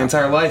 So, my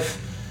entire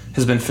life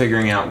has been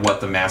figuring out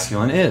what the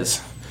masculine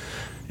is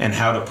and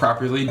how to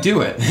properly do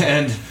it.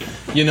 And,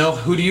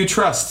 who do you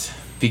trust?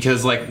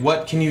 Because,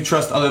 what can you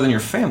trust other than your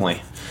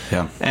family?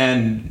 Yeah.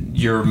 And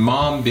your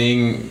mom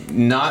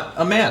being not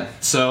a man.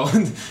 So,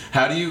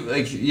 how do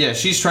you,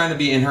 she's trying to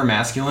be in her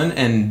masculine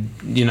and,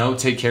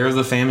 take care of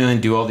the family and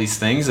do all these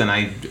things. And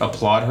I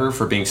applaud her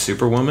for being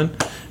Superwoman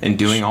and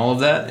doing all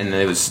of that. And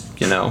it was,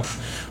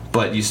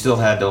 but you still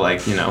had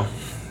to,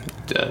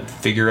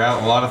 figure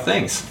out a lot of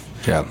things.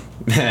 Yeah.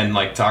 And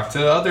talk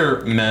to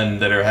other men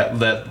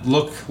that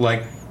look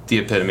like the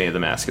epitome of the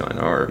masculine,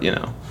 or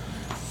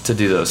to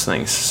do those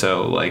things.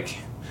 So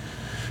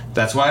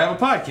that's why I have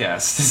a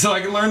podcast, so I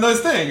can learn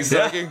those things,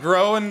 so I can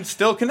grow and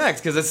still connect,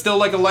 because it's still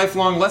a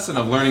lifelong lesson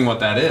of learning what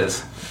that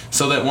is,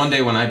 so that one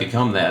day when I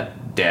become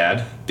that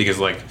dad, because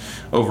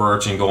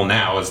overarching goal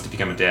now is to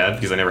become a dad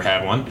because I never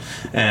had one,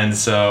 and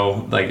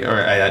so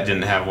or I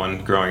didn't have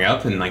one growing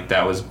up, and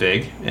that was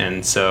big,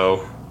 and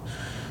so.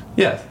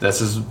 Yeah, that's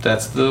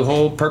the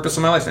whole purpose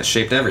of my life. It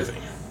shaped everything.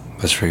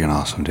 That's freaking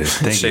awesome, dude.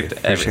 Thank you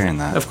for sharing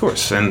that. Of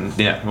course, and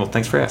well,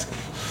 thanks for asking.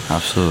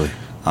 Absolutely.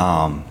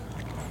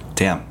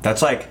 Damn,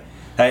 that's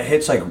that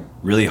hits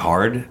really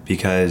hard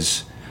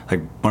because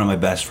one of my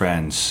best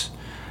friends,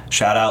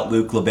 shout out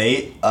Luke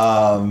Labate.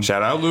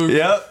 Shout out Luke.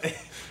 Yep.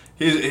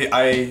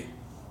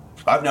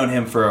 I've known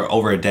him for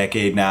over a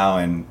decade now,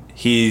 and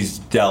he's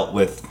dealt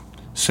with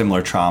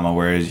similar trauma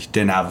where he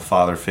didn't have a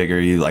father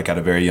figure. He at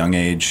a very young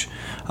age.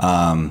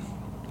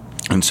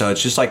 And so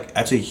it's just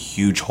that's a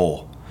huge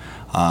hole.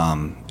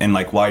 And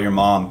while your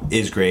mom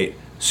is great,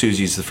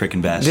 Susie's the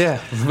freaking best.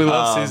 Yeah, we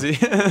love Susie.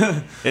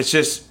 It's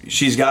just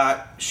she's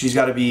got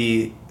to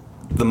be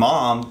the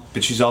mom,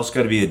 but she's also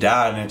got to be the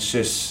dad, and it's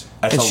just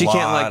that's and a she lot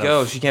can't let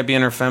go. She can't be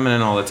in her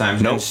feminine all the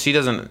time. Nope. And she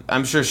doesn't.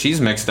 I'm sure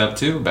she's mixed up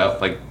too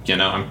about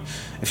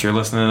if you're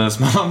listening to this,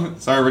 Mom,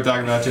 sorry we're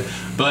talking about you,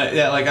 but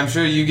yeah, I'm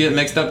sure you get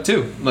mixed up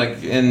too,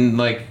 in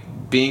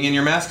being in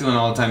your masculine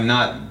all the time,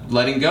 not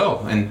letting go,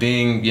 and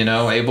being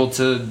able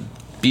to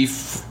be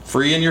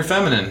free in your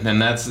feminine,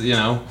 and that's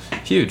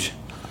huge.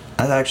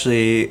 That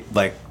actually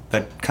that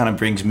kind of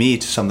brings me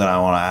to something I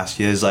want to ask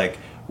you is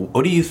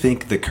what do you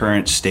think the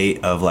current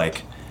state of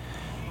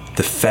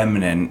the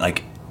feminine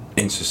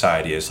in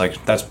society is?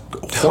 That's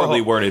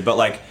horribly worded,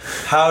 but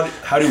how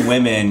do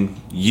women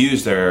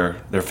use their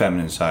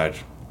feminine side?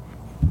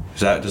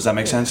 Does that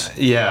make sense?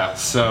 Yeah.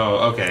 So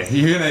okay,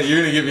 you're gonna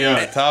get me on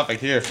a topic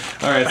here.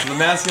 All right. So the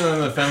masculine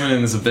and the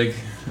feminine is a big,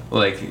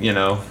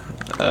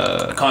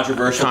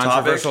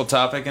 controversial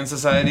topic in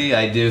society.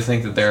 I do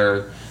think that there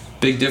are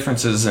big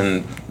differences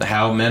in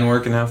how men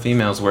work and how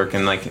females work,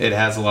 and it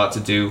has a lot to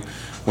do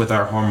with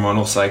our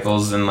hormonal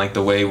cycles and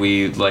the way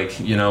we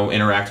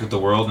interact with the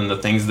world and the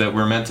things that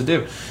we're meant to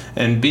do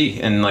and be,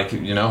 and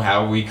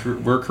how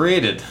we're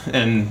created,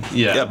 and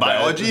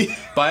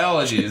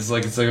biology is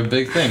it's a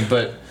big thing,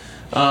 but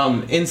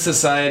in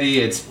society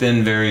it's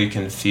been very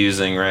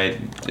confusing, right?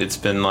 It's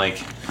been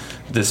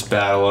this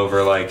battle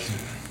over like,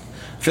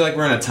 I feel like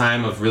we're in a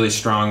time of really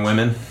strong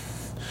women.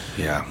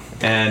 Yeah.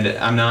 And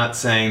I'm not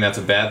saying that's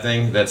a bad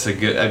thing. That's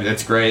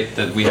great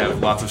that we have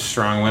lots of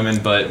strong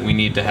women, but we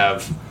need to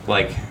have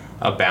like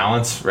a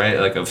balance, right?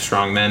 Like of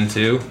strong men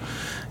too.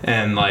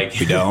 And like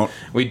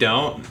we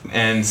don't.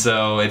 And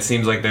so it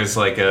seems like there's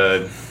like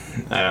a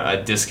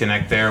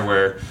disconnect there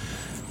where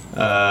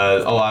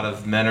a lot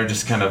of men are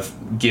just kind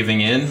of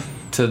giving in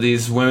to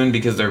these women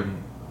because they're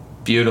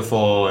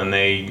beautiful and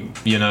they,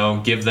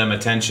 give them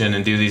attention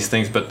and do these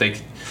things, but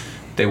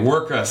they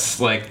work us,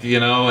 like,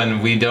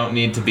 and we don't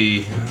need to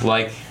be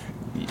like,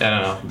 I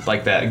don't know,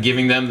 like that,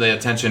 giving them the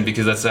attention,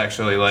 because that's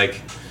actually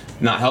like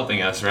not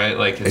helping us, right?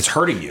 Like it's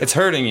hurting you. It's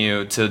hurting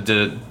you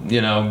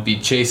to be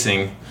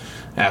chasing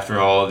after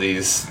all of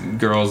these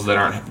girls that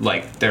aren't,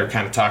 like, they're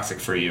kind of toxic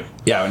for you.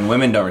 Yeah, and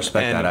women don't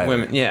respect that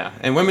either.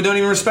 And women don't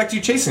even respect you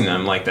chasing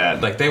them like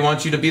that. Like, they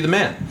want you to be the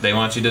man. They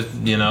want you to,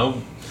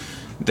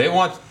 they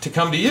want to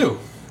come to you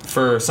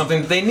for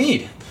something that they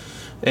need.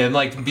 And,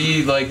 like,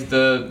 be, like,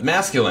 the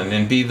masculine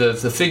and be the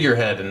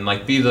figurehead and,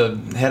 like, be the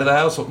head of the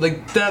household.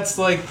 Like, that's,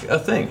 like, a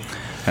thing.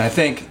 And I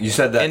think you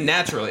said that... And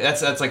naturally,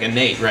 that's like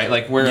innate, right?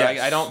 Like, where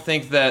yes. I don't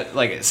think that,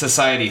 like,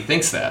 society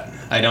thinks that.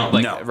 I don't,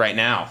 like, right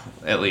now,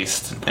 at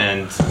least.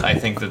 And I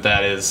think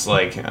that is,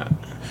 like...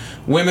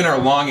 women are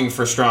longing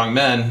for strong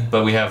men,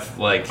 but we have,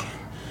 like...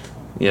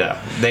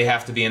 Yeah, they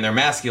have to be in their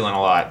masculine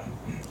a lot.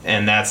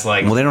 And that's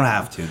like, well, they don't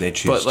have to. They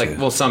choose but like, to.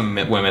 well, some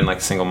women,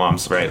 like single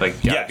moms, right? Like,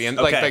 yes.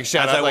 like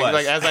shout out,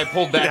 like as I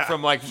pulled back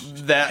from like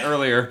that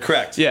earlier.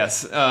 Correct.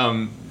 Yes.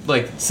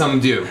 Like some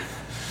do.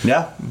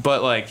 Yeah.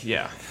 But like,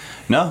 yeah.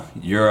 No,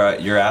 you're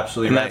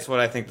absolutely and right. That's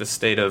what I think the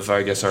state of,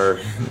 I guess, our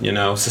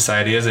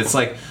society is. It's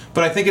like,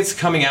 but I think it's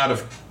coming out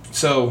of.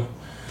 So.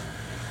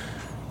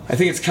 I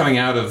think it's coming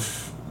out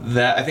of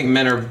that. I think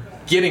men are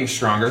getting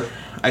stronger.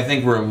 I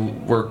think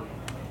we're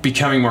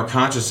becoming more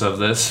conscious of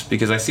this,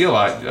 because I see a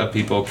lot of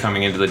people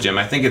coming into the gym.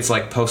 I think it's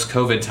like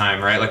post-COVID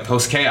time, right? Like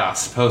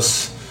post-chaos,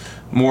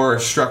 post-more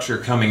structure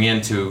coming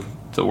into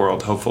the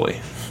world, hopefully.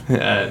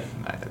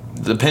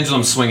 The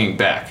pendulum's swinging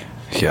back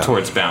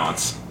towards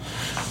balance.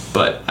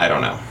 But I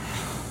don't know.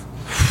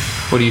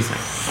 What do you think?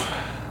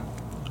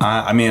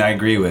 I mean, I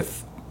agree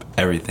with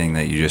everything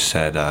that you just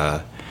said.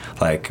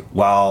 Like,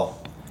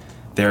 while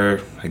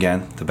there,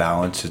 again, the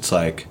balance, it's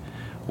like,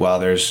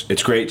 while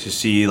it's great to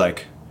see,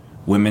 like,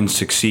 women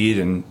succeed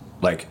and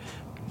like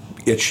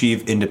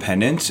achieve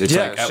independence. It's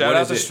like, shout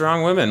out to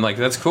strong women. Like,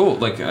 that's cool.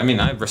 Like, I mean,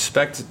 I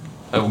respect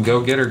a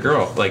go-getter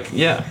girl. Like,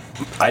 yeah.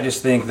 I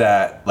just think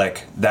that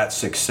like that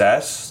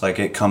success, like,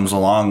 it comes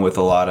along with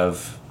a lot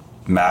of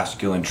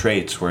masculine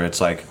traits where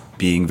it's like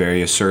being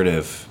very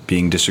assertive,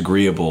 being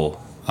disagreeable,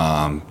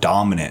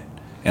 dominant,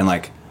 and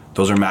like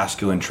those are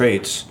masculine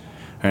traits.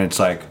 And it's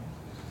like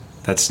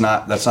that's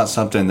not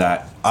something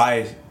that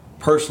I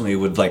personally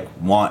would like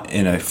want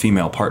in a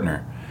female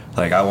partner.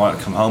 Like, I want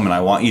to come home and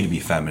I want you to be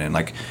feminine.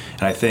 Like,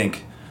 and I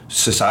think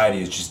society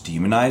has just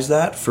demonized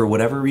that for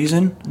whatever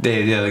reason.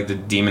 They like to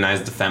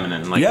demonize the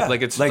feminine. Like, yeah,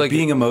 like it's like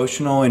being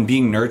emotional and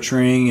being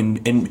nurturing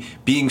and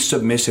being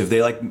submissive.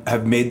 They like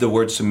have made the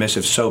word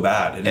submissive so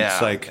bad. And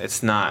it's like,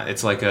 it's not.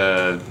 It's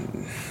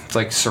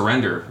like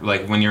surrender.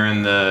 Like when you're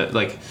in the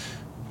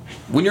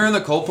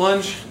cold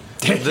plunge.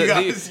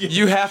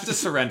 You have to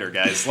surrender,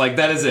 guys. Like,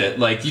 that is it.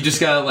 Like, you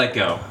just gotta let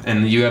go,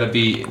 and you gotta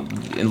be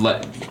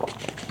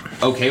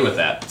okay with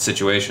that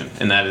situation,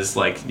 and that is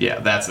like,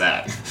 that's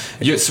that.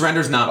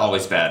 Surrender's not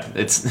always bad.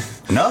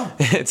 It's no,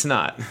 it's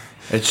not.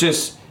 It's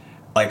just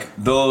like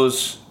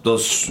those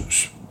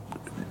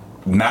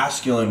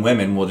masculine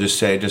women will just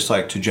say, just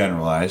like to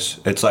generalize,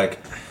 it's like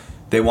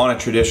they want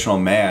a traditional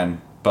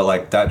man, but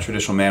like that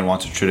traditional man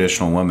wants a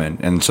traditional woman,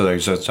 and so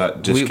there's just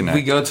that disconnect.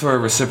 We go to our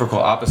reciprocal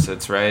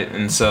opposites, right?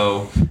 And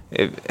so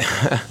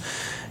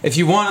if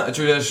you want a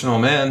traditional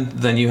man,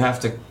 then you have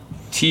to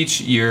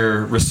teach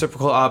your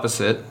reciprocal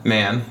opposite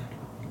man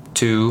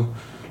to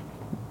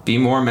be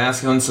more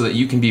masculine so that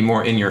you can be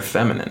more in your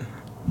feminine.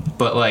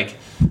 But like,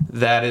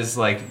 that is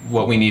like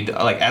what we need,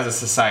 like, as a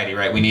society,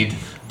 right? We need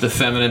the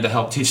feminine to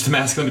help teach the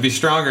masculine to be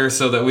stronger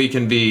so that we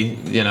can be,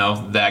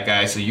 that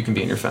guy, so you can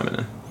be in your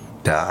feminine.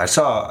 Yeah, I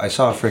saw a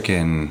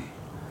freaking,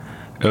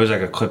 it was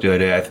like a clip the other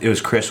day. It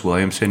was Chris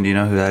Williamson. Do you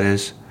know who that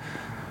is?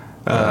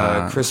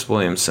 Chris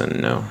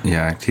Williamson, no.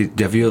 Yeah.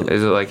 Have you?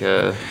 Is it like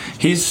a...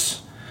 He's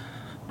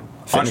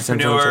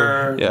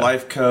entrepreneur,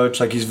 life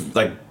coach. Like, he's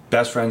like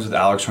best friends with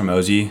Alex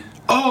Hormozy.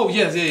 Oh,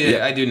 yes,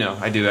 yeah. I do know.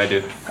 I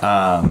do.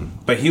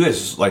 But he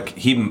was like,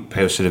 he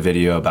posted a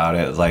video about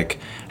it, like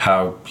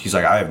how he's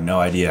like, I have no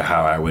idea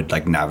how I would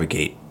like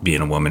navigate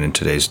being a woman in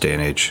today's day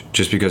and age,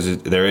 just because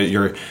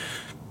you're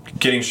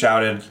getting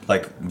shouted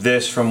like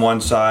this from one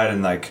side,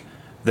 and like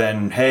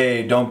then,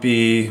 hey, don't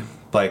be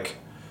like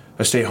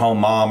a stay-at-home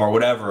mom or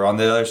whatever on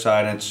the other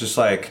side, and it's just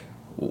like,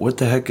 what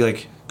the heck?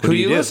 Like, who do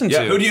you listen to?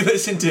 Yeah, who do you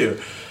listen to?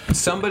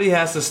 Somebody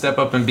has to step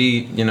up and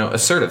be,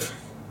 assertive.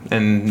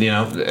 And,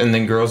 and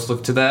then girls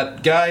look to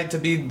that guy to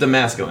be the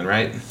masculine,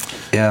 right?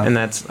 Yeah. And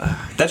that's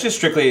just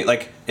strictly,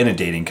 like, in a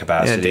dating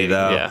capacity,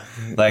 though. Yeah.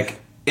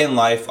 Like, in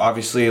life,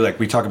 obviously, like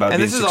we talk about and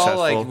being this is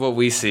successful. all like what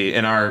we see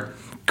in our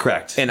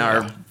Correct. in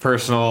our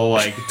personal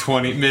like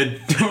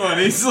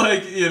mid-20s,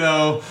 like, you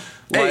know,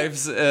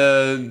 lives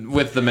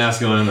with the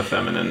masculine and the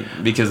feminine,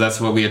 because that's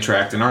what we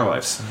attract in our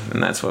lives,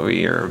 and that's what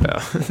we are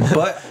about.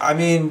 But I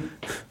mean,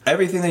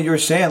 everything that you were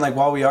saying, like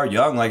while we are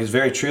young, like is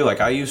very true.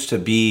 Like I used to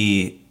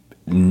be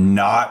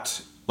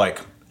not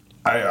like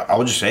I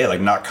would just say like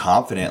not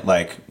confident,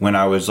 like when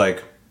I was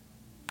like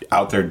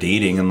out there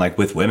dating and like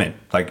with women,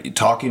 like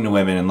talking to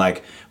women, and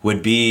like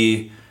would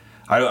be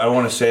I don't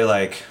want to say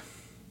like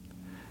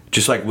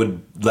just like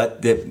would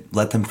let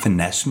them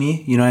finesse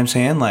me, you know what I'm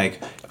saying?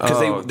 Like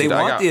because they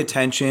want the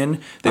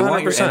attention, they 100%.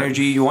 Want your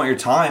energy, you want your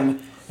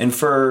time, and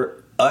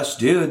for us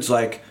dudes,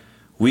 like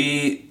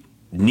we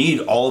need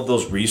all of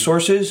those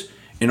resources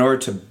in order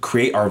to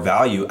create our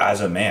value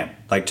as a man,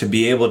 like to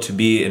be able to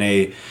be in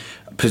a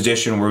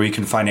position where we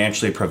can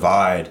financially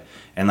provide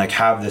and like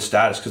have this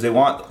status, because they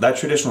want that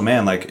traditional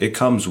man, like it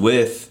comes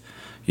with,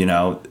 you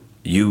know,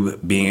 you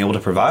being able to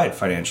provide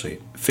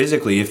financially,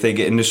 physically, if they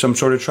get into some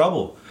sort of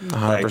trouble.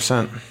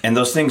 100%. Like, and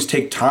those things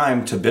take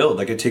time to build.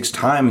 Like it takes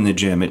time in the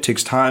gym. It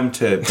takes time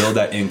to build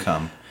that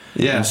income.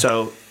 Yeah. And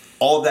so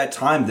all of that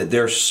time that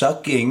they're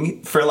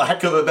sucking, for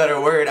lack of a better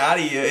word, out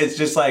of you, it's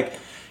just like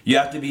you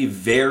have to be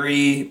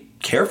very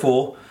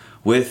careful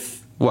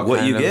with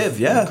what you give.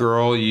 Yeah.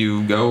 Girl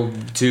you go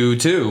to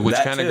too. Which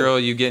That kind of too. girl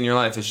you get in your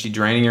life? Is she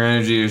draining your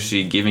energy? Is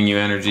she giving you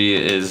energy?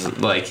 Is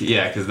like,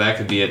 yeah, because that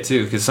could be it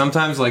too. Because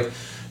sometimes like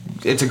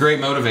it's a great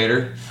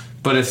motivator,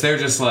 but if they're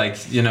just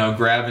like, you know,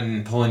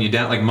 grabbing, pulling you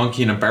down, like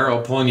monkey in a barrel,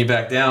 pulling you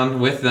back down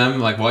with them,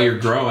 like while you're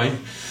growing,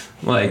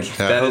 like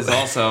that is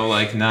also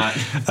like not.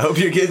 I hope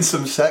you're getting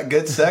some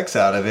good sex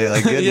out of it.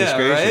 Like goodness yeah,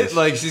 gracious. right.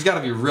 Like she's got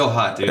to be real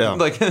hot, dude. Yeah.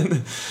 Like,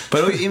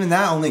 But even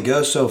that only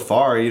goes so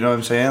far. You know what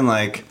I'm saying?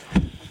 Like,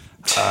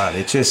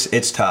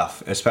 it's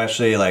tough,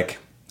 especially like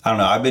I don't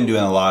know. I've been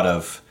doing a lot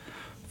of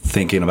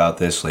thinking about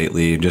this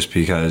lately, just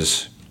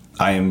because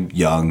I am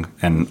young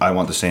and I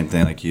want the same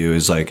thing like you,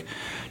 is like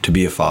to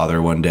be a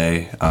father one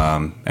day,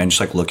 and just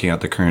like looking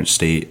at the current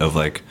state of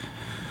like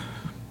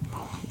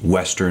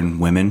Western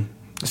women.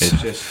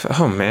 It's just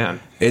oh man,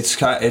 it's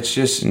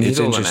just needle it's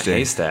in a interesting.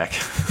 haystack.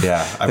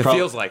 Yeah, It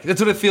feels like that's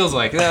what it feels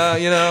like. You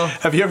know.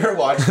 Have you ever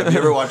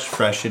watched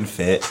Fresh and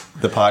Fit,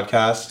 the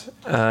podcast?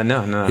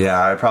 No.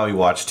 Yeah, I probably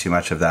watched too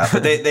much of that.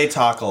 But they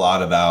talk a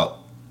lot about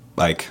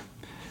like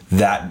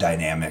that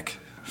dynamic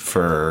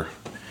for,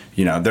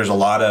 you know, there's a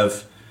lot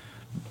of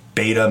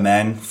beta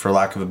men, for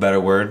lack of a better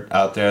word,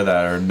 out there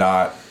that are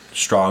not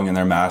strong in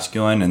their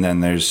masculine, and then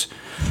there's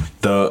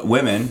the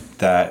women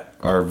that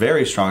are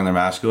very strong in their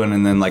masculine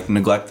and then like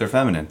neglect their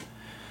feminine.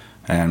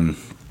 And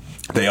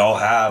they all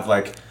have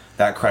like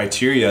that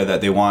criteria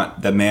that they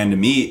want the man to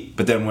meet,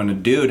 but then when a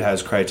dude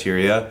has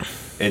criteria,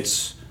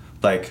 it's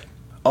like,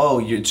 oh,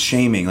 it's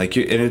shaming. Like,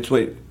 and it's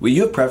wait, well,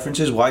 you have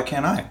preferences. Why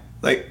can't I?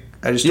 Like,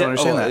 I just don't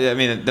understand that. Yeah, I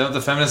mean, don't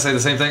the feminists say the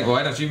same thing?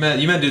 Why don't you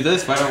men do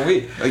this? Why don't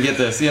we get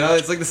this? You know,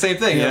 it's like the same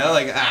thing. You know,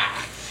 like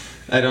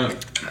I don't.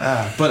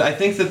 But I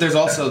think that there's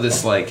also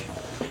this like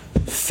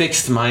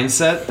fixed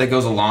mindset that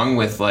goes along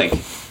with like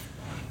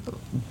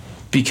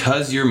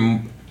because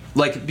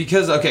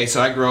okay,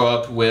 so I grow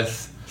up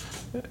with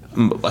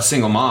a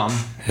single mom,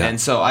 and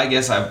so I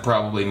guess I'm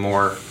probably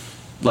more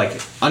like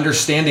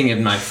understanding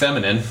in my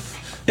feminine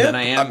than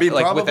I am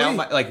like probably. without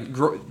my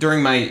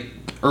during my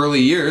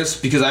early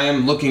years, because I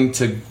am looking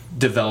to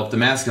develop the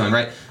masculine,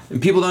 right? And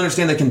people don't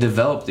understand they can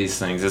develop these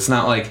things. It's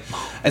not like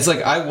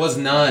I was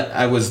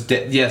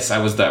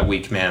that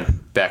weak man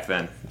back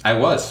then. I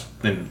was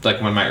in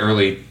like when my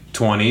early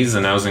 20s,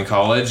 and I was in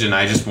college, and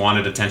I just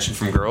wanted attention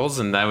from girls,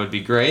 and that would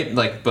be great.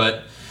 Like,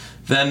 but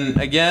then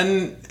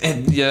again,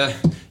 yeah,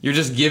 you're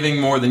just giving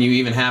more than you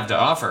even have to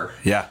offer.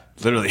 Yeah,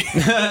 literally.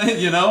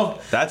 You know,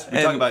 we're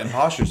talking about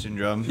imposter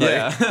syndrome.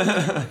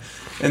 Yeah.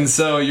 And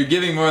so you're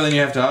giving more than you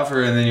have to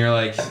offer, and then you're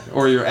like,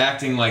 or you're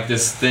acting like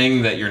this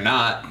thing that you're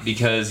not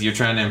because you're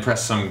trying to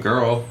impress some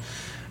girl,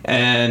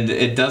 and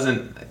it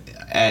doesn't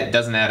add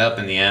up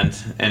in the end,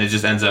 and it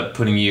just ends up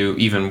putting you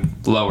even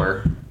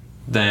lower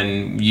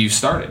than you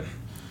started.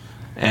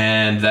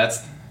 And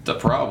that's the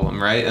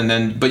problem, right? And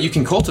then, but you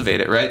can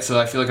cultivate it, right? So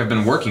I feel like I've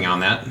been working on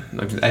that.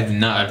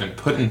 I've been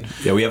putting.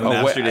 Yeah, we haven't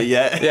mastered it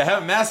yet. Yeah, I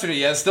haven't mastered it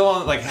yet. Still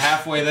on like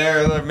halfway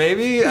there,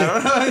 maybe. I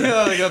don't know. You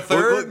know, like a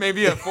third,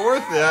 maybe a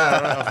fourth. Yeah, I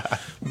don't know.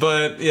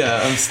 But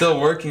yeah, I'm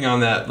still working on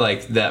that,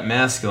 like that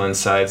masculine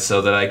side,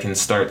 so that I can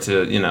start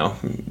to, you know,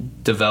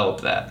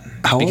 develop that.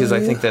 Because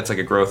I think that's like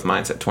a growth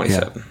mindset.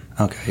 27.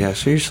 Yeah. Okay. Yeah.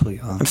 So you're still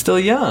young. I'm still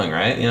young,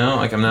 right? You know,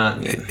 like I'm not.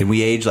 And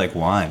we age like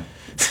wine.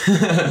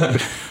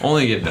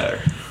 Only get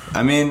better.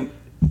 I mean,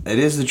 it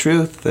is the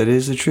truth. That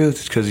is the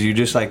truth. Because you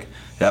just like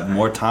have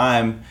more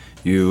time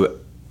you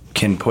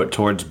can put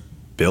towards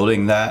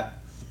building that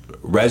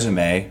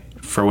resume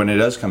for when it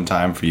does come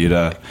time for you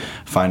to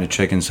find a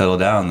chick and settle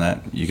down,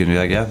 that you can be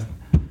like, yeah,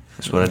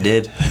 that's what I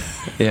did.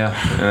 Yeah,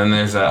 and then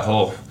there's that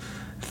whole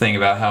thing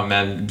about how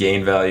men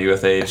gain value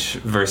with age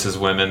versus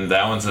women.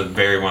 That one's a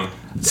very one.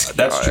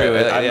 That's true.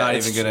 I'm not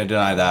even going to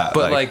deny that.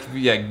 But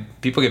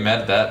people get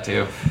mad at that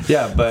too.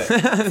 Yeah, but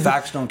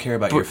facts don't care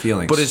about your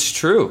feelings. But it's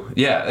true.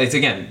 Yeah, it's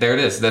again, there it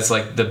is. That's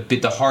like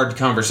the hard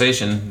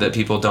conversation that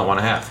people don't want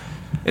to have.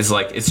 It's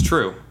like, it's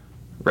true,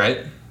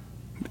 right?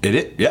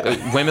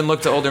 Yeah. Women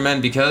look to older men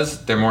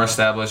because they're more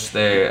established.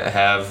 They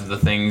have the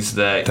things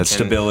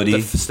stability,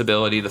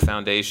 the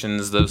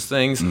foundations, those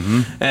things.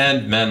 Mm-hmm.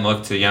 And men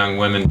look to young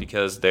women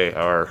because they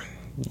are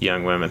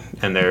young women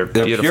and they're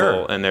beautiful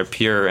pure. And they're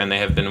pure and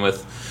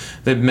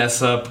they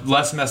messed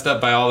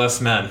up by all this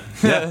men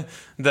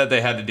that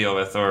they had to deal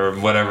with or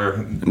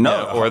whatever.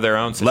 Or their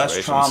own situations.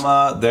 Less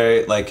trauma.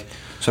 They're like,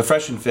 so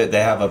Fresh and Fit,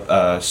 they have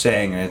a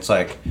saying, and it's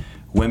like,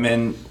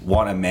 women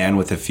want a man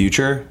with a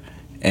future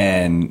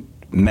and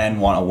men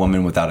want a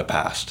woman without a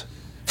past.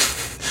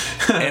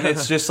 And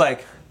it's just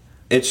like,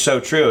 it's so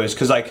true. It's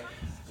because like,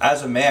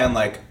 as a man,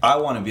 like, I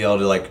want to be able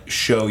to like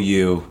show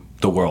you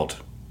the world.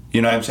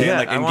 You know what I'm saying?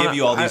 Yeah, and give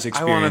you all these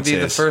experiences. I want to be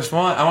the first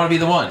one. I want to be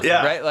the one.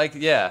 Yeah. Right? Like,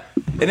 yeah.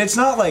 And it's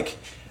not like,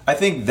 I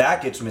think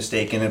that gets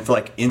mistaken for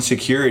like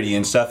insecurity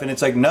and stuff. And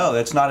it's like, no,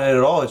 that's not it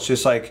at all. It's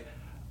just like,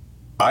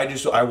 I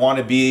want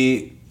to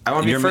be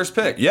first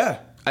pick. Yeah.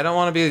 I don't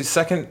want to be a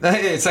second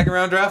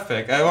round draft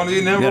pick. I want to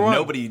be number one.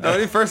 Nobody does. I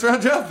want to be first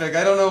round draft pick.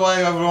 I don't know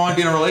why I would want to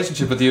be in a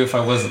relationship with you if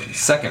I was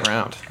second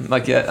round.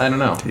 Like, yeah, I don't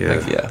know. Yeah.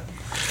 Like, yeah.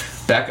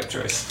 Backup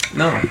choice.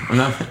 No, I'm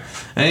not.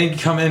 I didn't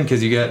come in because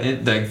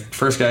the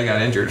first guy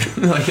got injured.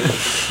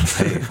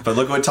 Hey, but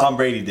look what Tom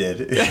Brady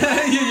did. you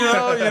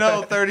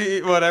know,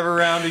 30 whatever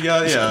round he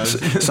got. Yeah.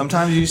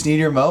 Sometimes you just need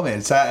your moment.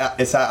 It's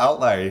that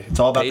outlier.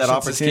 It's all about Patience that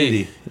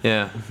opportunity.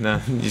 Yeah.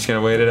 No, you just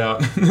gotta wait it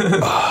out.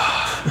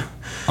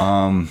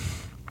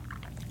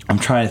 I'm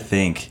trying to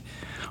think.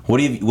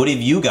 What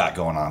have you got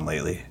going on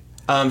lately?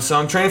 So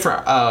I'm training for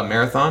a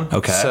marathon.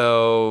 Okay.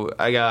 So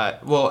I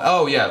got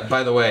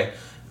by the way,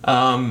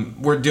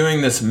 we're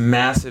doing this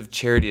massive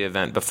charity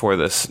event before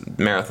this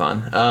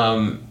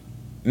marathon.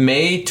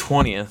 May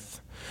 20th,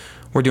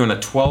 we're doing a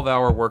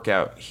 12-hour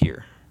workout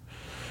here.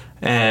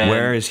 And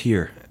where is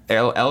here?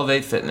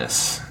 Elevate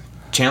Fitness,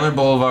 Chandler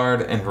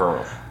Boulevard and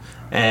Rural.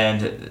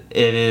 And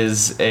it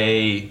is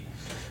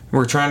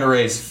we're trying to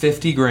raise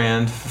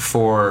 $50,000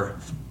 for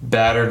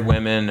battered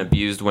women,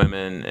 abused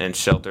women, and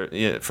shelter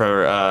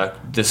for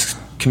this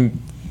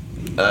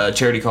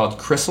charity called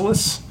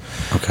Chrysalis.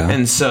 Okay.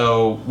 And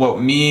so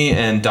what me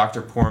and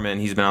Dr. Poorman,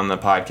 he's been on the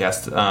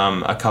podcast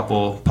a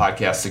couple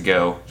podcasts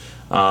ago,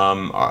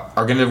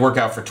 are going to work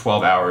out for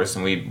 12 hours.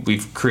 And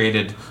we've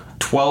created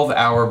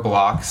 12-hour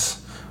blocks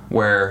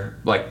where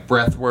like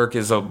breath work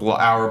is a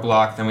hour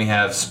block. Then we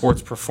have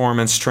sports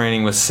performance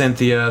training with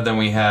Cynthia. Then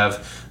we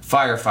have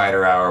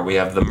firefighter hour. We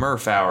have the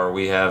Murph hour.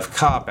 We have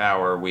cop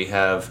hour. We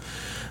have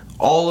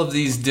all of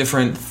these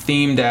different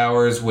themed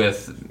hours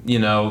with,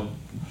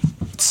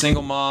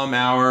 single mom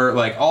hour,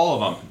 like all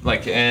of them.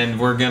 Like, and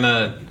we're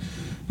gonna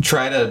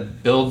try to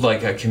build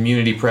like a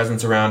community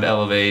presence around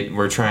Elevate.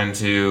 We're trying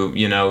to,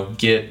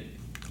 get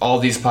all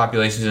these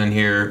populations in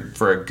here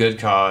for a good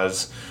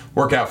cause.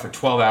 Work out for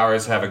 12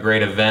 hours, have a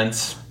great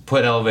event,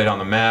 put Elevate on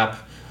the map,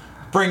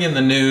 bring in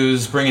the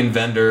news, bring in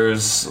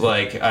vendors.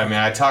 Like, I mean,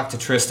 I talked to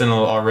Tristan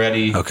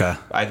already. Okay.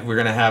 We're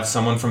going to have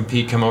someone from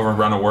Peak come over and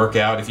run a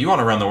workout. If you want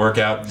to run the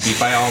workout,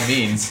 by all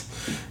means,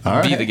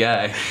 be the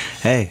guy.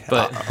 Hey,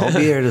 but I'll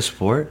be here to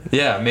support.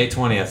 Yeah, May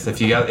 20th, if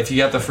you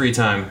got the free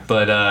time.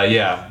 But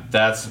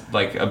that's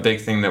like a big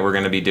thing that we're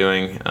going to be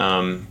doing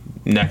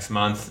next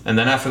month. And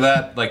then after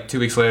that, like 2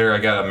 weeks later, I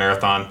got a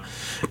marathon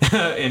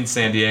in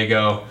San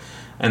Diego.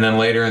 And then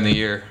later in the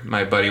year,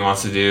 my buddy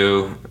wants to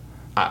do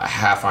a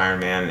half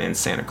Ironman in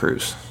Santa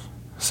Cruz.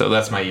 So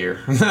that's my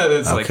year. It's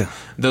okay. Like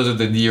those are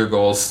the year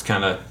goals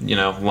kind of,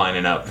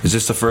 lining up. Is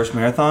this the first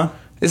marathon?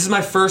 This is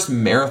my first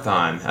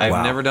marathon.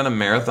 I've never done a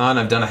marathon.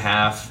 I've done a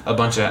half,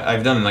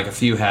 I've done like a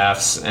few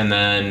halves, and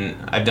then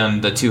I've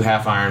done the 2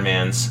 half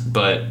Ironmans,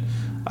 but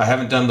I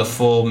haven't done the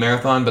full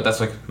marathon, but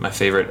that's like my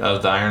favorite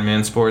of the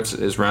Ironman sports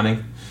is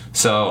running.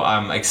 So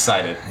I'm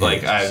excited.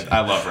 Like, I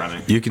love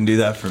running. You can do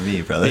that for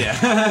me, brother.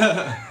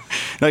 Yeah.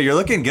 No, you're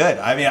looking good.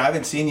 I mean, I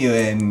haven't seen you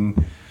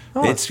in...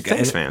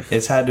 thanks, man.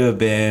 It's had to have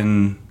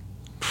been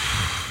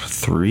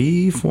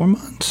 3-4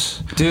 months.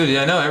 Dude,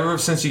 I know. Ever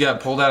since you got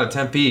pulled out of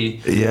Tempe,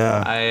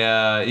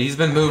 he's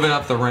been moving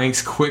up the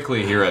ranks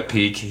quickly here at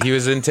Peak. He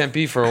was in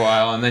Tempe for a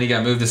while, and then he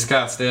got moved to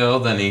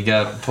Scottsdale. Then he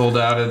got pulled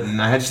out,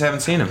 and I just haven't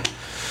seen him.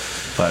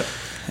 But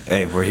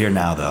hey, we're here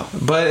now, though.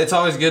 But it's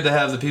always good to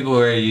have the people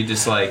where you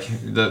just like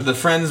the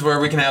friends where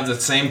we can have the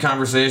same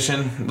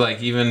conversation.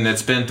 Like, even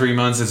it's been 3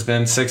 months, it's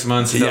been 6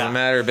 months, it doesn't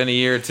matter. It's been a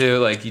year or two.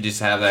 Like, you just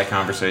have that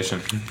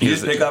conversation. You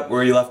just pick up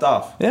where you left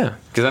off. Yeah,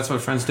 because that's what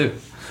friends do.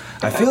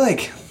 I feel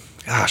like,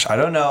 gosh, I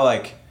don't know,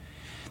 like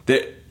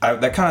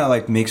that kind of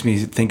like makes me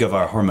think of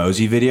our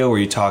Hormozy video where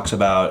he talks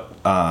about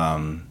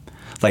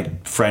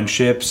like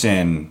friendships,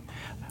 and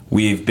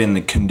we've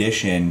been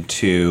conditioned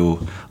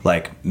to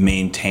like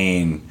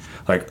maintain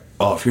like,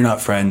 oh, if you're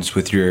not friends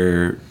with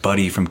your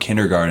buddy from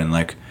kindergarten,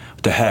 like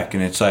what the heck?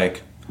 And it's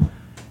like,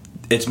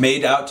 it's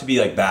made out to be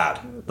like bad.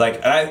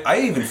 Like,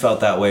 I even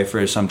felt that way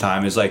for some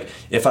time. Is like,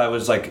 if I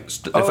was like,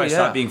 if I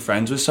stopped being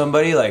friends with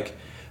somebody, like,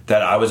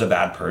 that I was a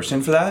bad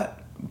person for that.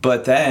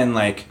 But then,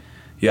 like,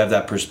 you have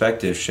that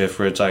perspective shift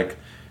where it's like,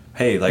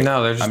 hey, like,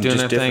 no, they're just doing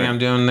their thing. I'm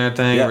doing their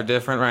thing. Yeah. We're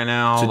different right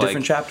now. It's a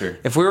different chapter.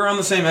 If we were on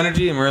the same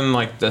energy and we're in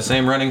like the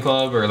same running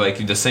club or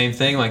like the same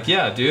thing, like,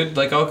 yeah, dude,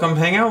 like, I'll come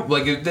hang out.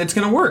 Like, it's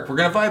gonna work. We're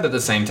gonna vibe at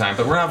the same time,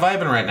 but we're not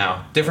vibing right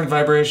now. Different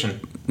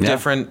vibration,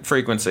 different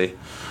frequency.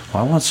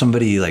 Well, I want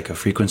somebody like a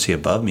frequency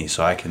above me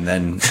so I can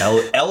then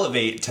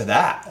elevate to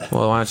that.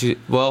 Well, why don't you?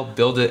 Well,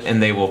 build it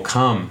and they will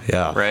come.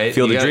 Yeah, right.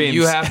 Feel the dreams.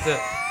 You have to.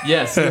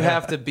 Yes, you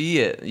have to be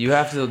it. You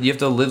have to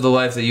live the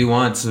life that you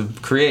want to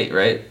create.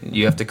 Right.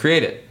 You have to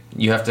create it.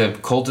 You have to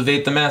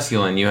cultivate the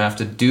masculine. You have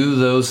to do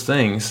those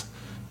things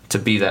to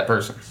be that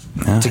person.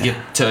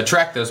 To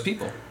attract those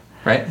people.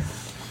 Right.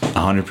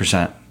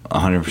 100%.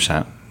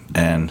 100%.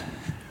 And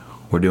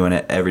we're doing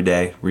it every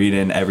day.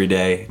 Reading every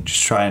day.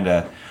 Just trying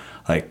to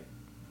like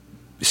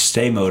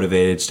stay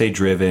motivated, stay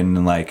driven,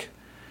 and like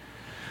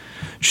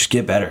just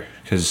get better.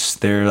 Because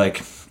there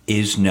like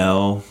is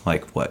no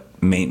like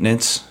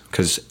maintenance.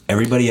 Because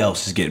everybody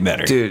else is getting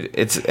better, dude.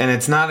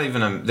 It's not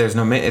even there's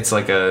no. It's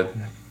like the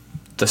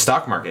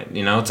stock market,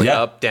 you know. It's like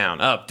up,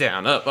 down, up,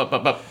 down, up,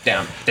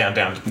 down, down,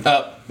 down,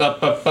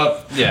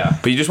 up. Yeah.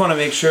 But you just want to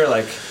make sure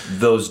like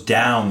those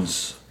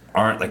downs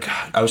aren't like.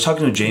 I was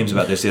talking to James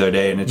about this the other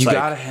day, and it's you like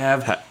gotta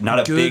have not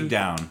a big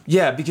down.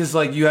 Yeah, because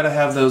like you gotta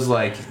have those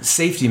like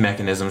safety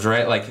mechanisms,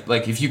 right?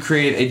 Like if you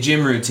create a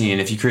gym routine,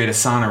 if you create a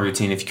sauna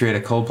routine, if you create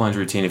a cold plunge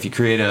routine, if you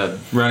create a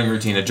running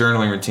routine, a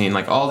journaling routine,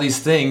 like all these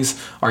things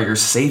are your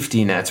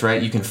safety nets,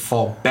 right? You can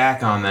fall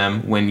back on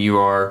them when you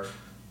are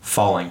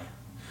falling,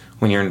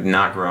 when you're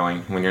not growing,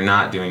 when you're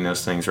not doing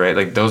those things, right?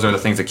 Like those are the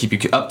things that keep you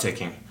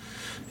upticking,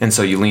 and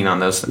so you lean on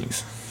those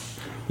things.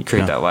 You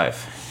create that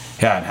life.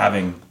 Yeah, and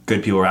having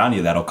good people around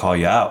you that'll call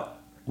you out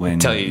when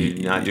tell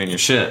you're not doing your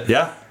shit.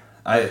 Yeah,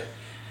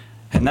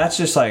 and that's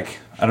just like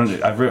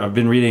I've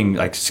been reading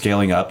like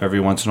Scaling Up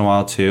every once in a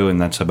while too, and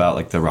that's about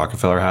like the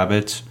Rockefeller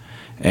habits.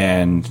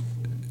 And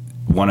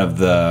one of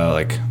the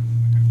like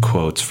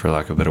quotes, for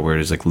lack of a better word,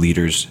 is like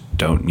leaders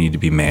don't need to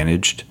be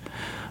managed.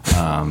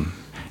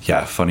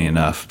 Yeah, funny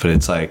enough, but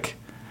it's like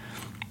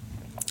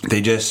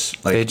they just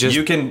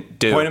you can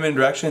point them in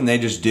direction, they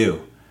just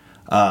do.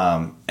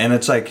 And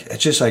it's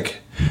just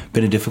like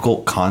been a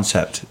difficult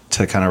concept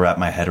to kind of wrap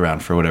my head around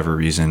for whatever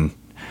reason,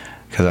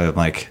 because I'm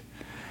like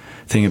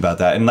thinking about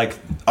that, and like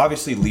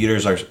obviously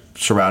leaders are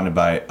surrounded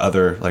by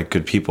other like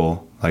good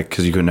people, like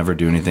because you could never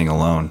do anything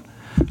alone.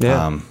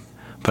 Yeah.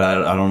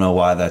 But I don't know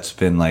why that's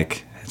been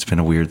like it's been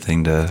a weird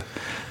thing to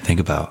think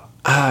about.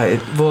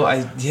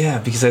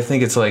 Because I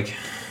think it's like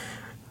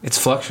it's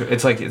fluctuating.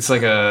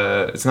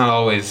 It's not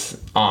always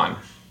on.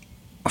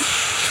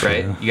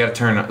 Right? You got to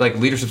turn like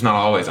leadership's not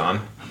always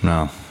on.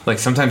 No. Like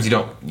sometimes you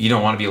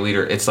don't want to be a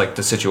leader. It's like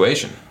the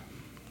situation.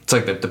 It's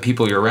like the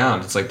people you're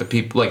around. It's like the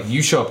people, like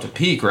you show up to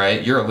peak,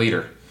 right? You're a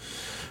leader.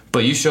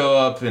 But you show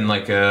up in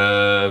like in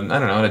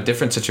a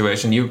different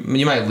situation.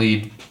 You might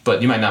lead,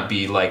 but you might not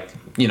be like,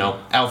 you know,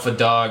 alpha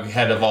dog,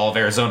 head of all of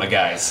Arizona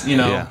guys, you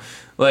know? Yeah.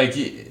 Like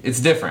it's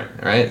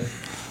different, right?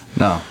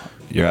 No.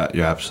 You're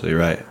absolutely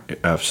right. You're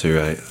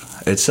absolutely right.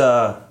 It's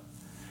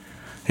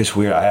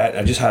weird.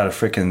 I just had a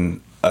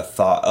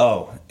thought.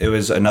 Oh, it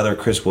was another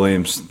Chris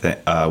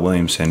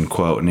Williamson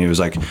quote, and he was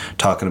like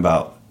talking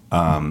about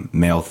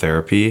male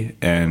therapy,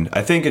 and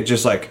I think it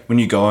just like when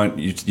you go in,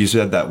 you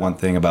said that one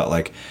thing about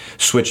like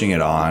switching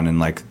it on and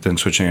like then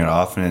switching it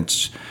off,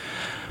 and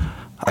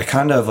I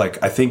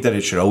think that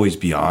it should always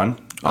be on.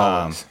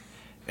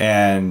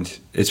 And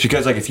it's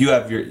because like if you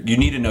have you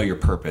need to know your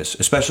purpose,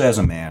 especially as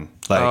a man.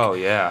 Like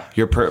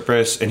your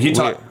purpose. And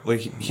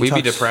we'd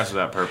be depressed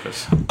without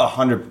purpose.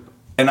 100.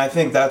 And I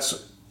think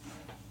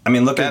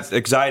look at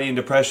anxiety and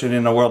depression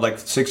in the world. Like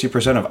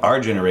 60% of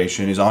our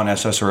generation is on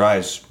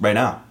SSRIs right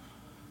now,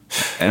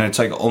 and it's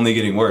like only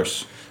getting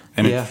worse.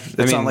 And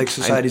it's not like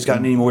society's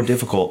gotten any more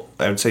difficult.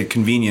 I would say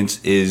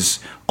convenience is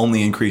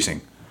only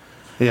increasing.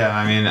 Yeah,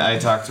 I mean, I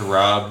talked to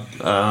Rob,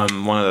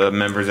 one of the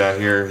members out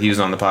here. He was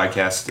on the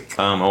podcast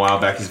a while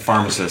back. He's a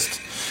pharmacist,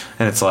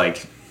 and it's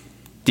like,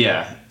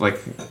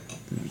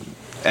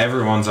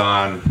 everyone's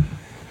on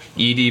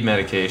ED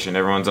medication.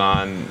 Everyone's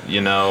on,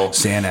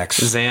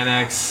 Xanax.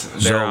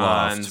 They're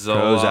on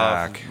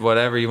Zoloft,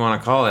 whatever you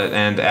want to call it,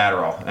 and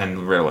Adderall and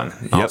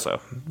Ritalin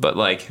also. But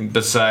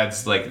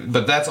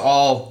but that's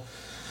all.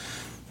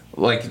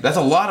 Like that's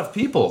a lot of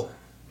people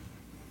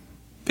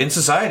in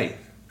society,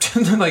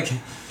 like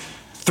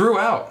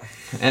throughout,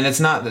 and it's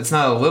not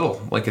a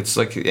little. Like it's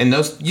like and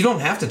those you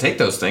don't have to take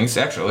those things.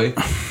 Actually,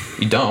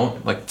 you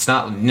don't. Like it's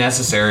not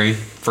necessary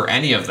for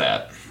any of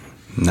that.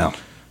 No.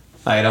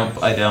 I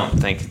don't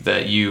think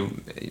that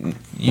you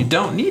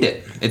don't need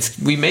it.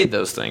 We made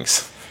those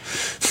things.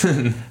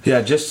 Yeah,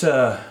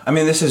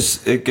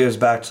 it goes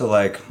back to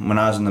like when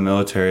I was in the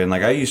military, and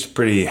like I used to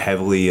pretty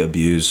heavily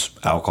abuse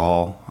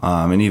alcohol,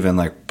 and even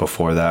like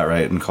before that,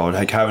 right, in college,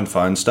 like having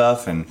fun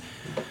stuff, and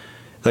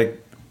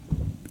like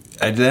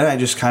then I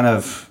just kind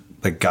of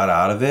like got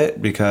out of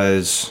it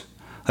because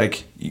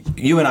like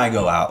you and I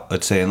go out,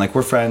 let's say, and like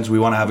we're friends, we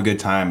want to have a good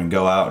time and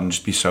go out and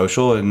just be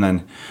social, and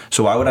then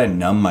so why would I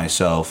numb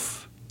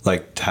myself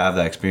like to have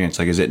that experience?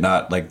 Like, is it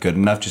not like good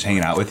enough just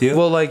hanging out with you?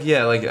 Well, like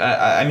yeah, like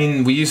I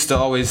mean, we used to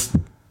always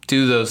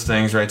do those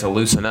things, right, to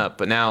loosen up,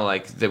 but now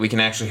like that we can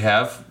actually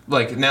have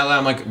like now that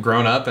I'm like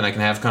grown up and I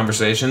can have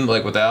conversation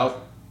like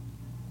without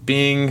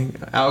being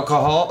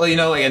alcohol, you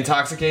know, like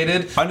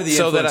intoxicated under the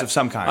influence of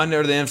some kind.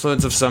 Under the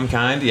influence of some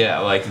kind, yeah.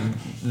 Like,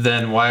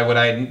 then why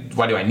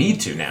do I need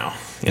to now?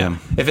 Yeah.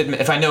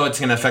 If I know it's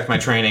going to affect my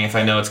training, if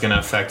I know it's going to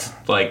affect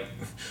like,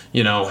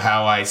 you know,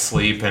 how I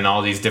sleep and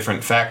all these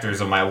different factors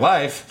of my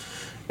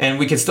life, and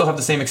we can still have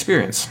the same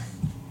experience.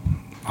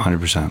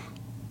 100%.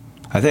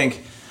 I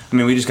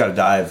mean, we just got to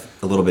dive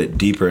a little bit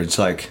deeper. It's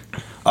like,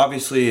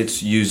 obviously,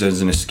 it's used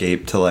as an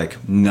escape to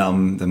like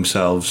numb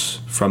themselves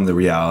from the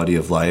reality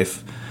of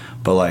life.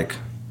 But like,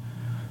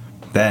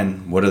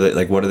 then what are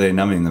they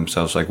numbing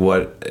themselves? Like,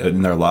 what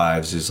in their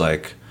lives is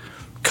like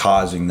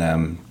causing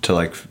them to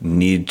like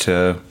need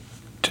to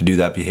do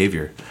that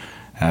behavior?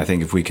 And I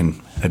think if we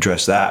can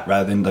address that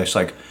rather than just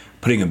like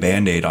putting a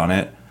Band-Aid on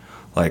it,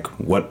 like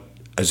what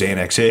a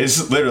Xanax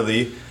is,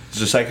 literally, it's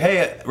just like,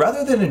 hey,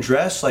 rather than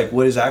address like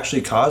what is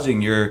actually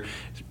causing your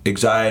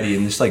anxiety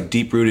and this like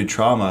deep-rooted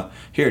trauma,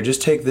 here,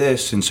 just take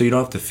this, and so you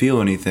don't have to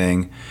feel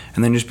anything,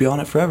 and then just be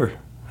on it forever,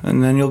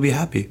 and then you'll be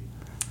happy.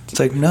 It's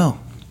like, no.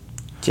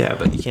 Yeah,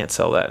 but you can't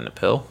sell that in a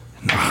pill.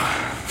 No.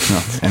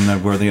 And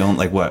then we're the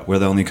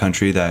only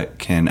country that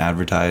can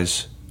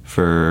advertise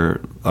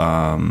for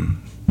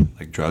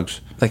like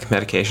drugs, like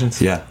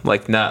medications. Yeah,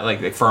 like not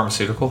like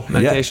pharmaceutical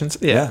medications.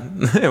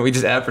 Yeah. We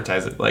just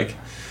advertise it like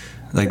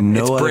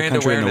no it's other brand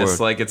country awareness. in the world.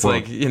 Like it's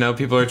like, you know,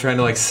 people are trying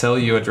to like sell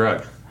you a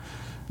drug,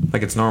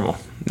 like it's normal.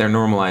 They're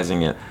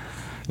normalizing it.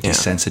 Yeah.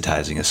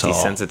 Desensitizing us all.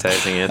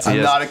 Desensitizing it.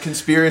 I'm not a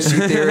conspiracy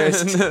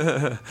theorist.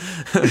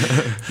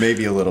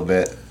 Maybe a little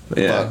bit.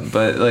 Yeah,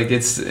 but like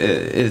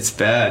it's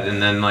bad,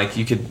 and then like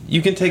you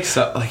can take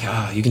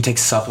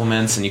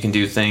supplements, and you can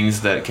do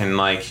things that can,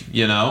 like,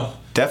 you know.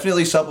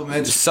 Definitely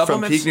supplements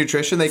from Peak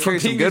Nutrition. They carry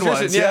some good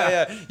ones.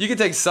 Yeah. You can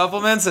take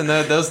supplements, and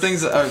those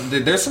things are.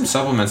 There's some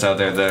supplements out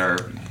there that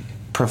are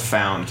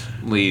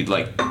profoundly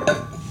like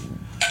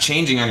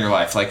changing on your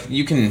life. Like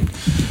you can.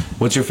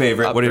 What's your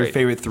favorite? Upgrade. What are your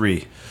favorite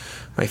 3?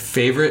 My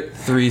favorite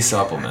 3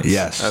 supplements.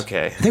 Yes.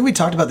 Okay. I think we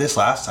talked about this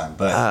last time,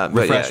 but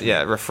refresh.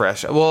 Yeah,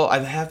 refresh. Well, I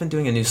have been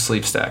doing a new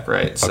sleep stack,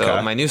 right?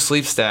 So my new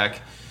sleep stack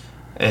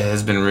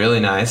has been really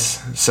nice.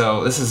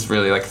 So this is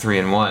really like 3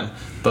 in 1.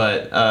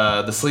 But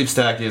the sleep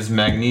stack is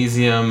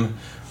magnesium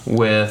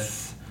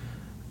with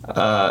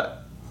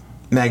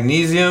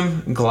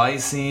magnesium,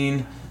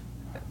 glycine,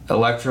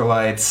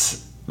 electrolytes,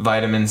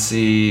 vitamin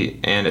C,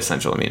 and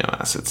essential amino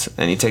acids.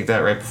 And you take that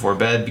right before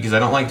bed, because I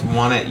don't like to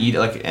want to eat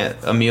like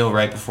a meal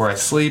right before I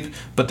sleep,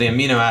 but the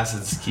amino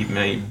acids keep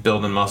me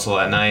building muscle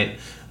at night.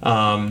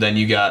 Then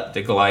you got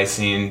the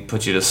glycine,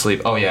 put you to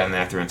sleep. Oh yeah, and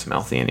then I threw in some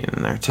L-theanine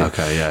in there too.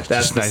 Okay, yeah.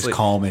 That's just nice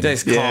calming.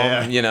 Nice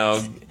calm, you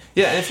know.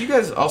 Yeah, and if you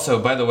guys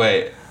also, by the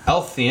way,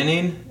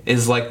 L-theanine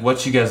is like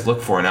what you guys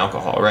look for in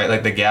alcohol, right?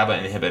 Like the GABA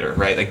inhibitor,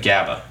 right? Like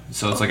GABA.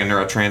 So it's like a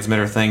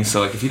neurotransmitter thing.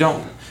 So like if you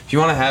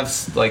want to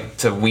have like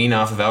to wean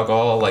off of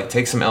alcohol, like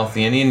take some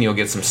L-theanine, you'll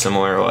get some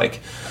similar like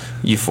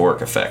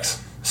euphoric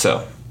effects.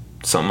 So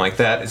something like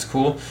that is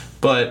cool.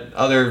 But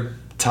other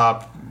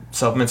top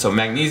supplements, so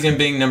magnesium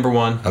being number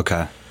 1.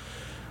 Okay.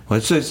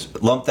 Let's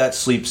just lump that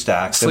sleep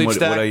stack. Sleep what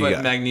stack, are you but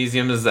got?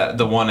 magnesium is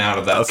the one out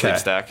of that sleep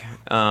stack.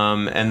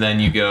 And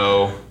then you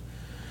go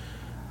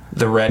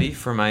the Ready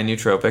for my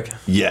nootropic.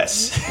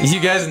 Yes. You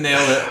guys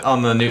nailed it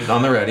on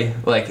the Ready.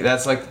 Like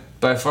that's like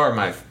by far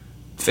my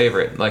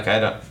favorite. Like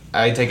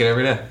I take it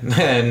every day,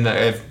 and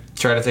I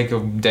try to take a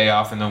day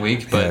off in the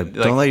week. But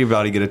don't let your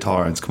body get a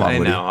tolerance. Come on,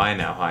 Woody. I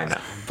know.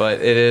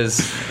 But it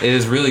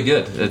is really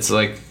good. It's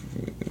like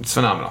it's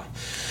phenomenal.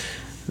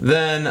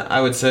 Then I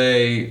would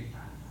say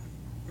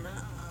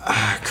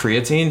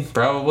creatine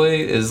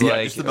probably is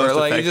like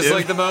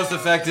the most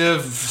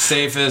effective,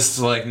 safest,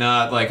 like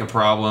not like a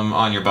problem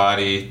on your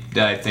body.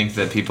 I think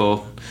that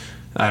people,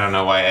 I don't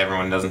know why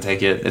everyone doesn't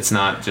take it. It's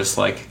not just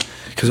like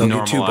because I'll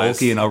get too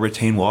bulky and I'll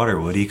retain water.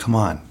 Woody, come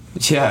on.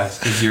 Yeah,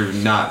 because you're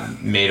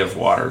not made of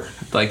water.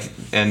 Like,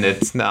 and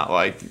it's not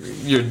like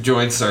your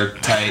joints are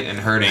tight and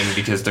hurting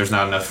because there's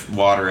not enough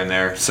water in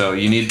there. So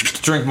you need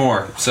to drink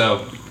more.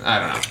 So I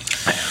don't know.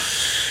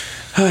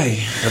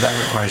 Hey,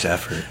 that requires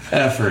effort.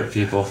 Effort,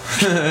 people.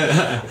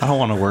 I don't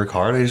want to work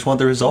hard. I just want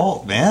the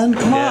result, man.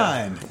 Come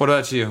on. What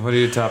about you? What are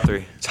your top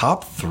 3?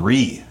 Top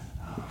 3.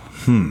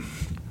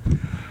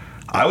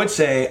 I would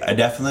say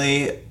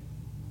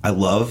I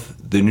love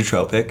the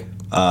nootropic.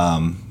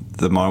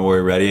 The Modern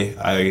Warrior Ready.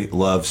 I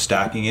love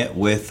stacking it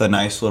with a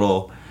nice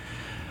little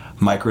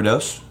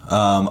microdose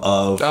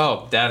of.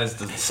 Oh, that is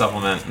the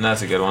supplement, and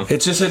that's a good one.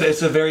 It's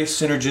a very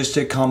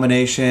synergistic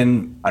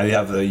combination. I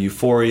have the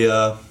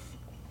Euphoria.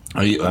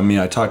 I mean,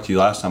 I talked to you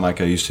last time.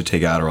 Like I used to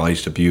take Adderall. I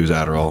used to abuse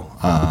Adderall,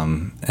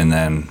 and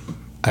then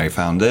I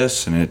found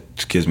this, and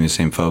it gives me the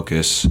same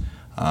focus.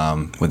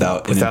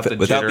 without the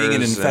without being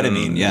an jitters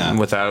amphetamine, and yeah.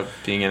 without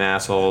being an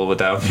asshole,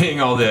 without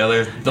being all the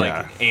other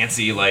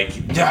antsy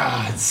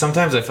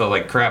sometimes I feel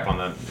like crap on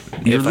the.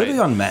 You're literally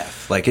on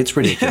meth. Like, it's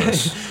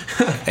ridiculous.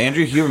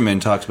 Andrew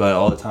Huberman talks about it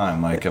all the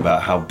time, like,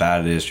 about how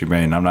bad it is to your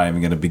brain. I'm not even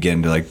going to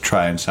begin to, like,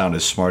 try and sound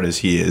as smart as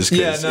he is.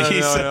 Yeah,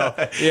 no.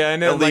 Yeah, I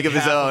know. A league of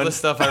his own. Of the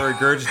stuff I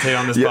regurgitate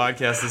on this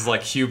podcast is,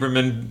 like,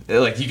 Huberman.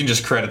 Like, you can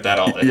just credit that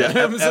all day. Yeah,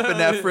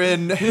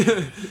 epinephrine,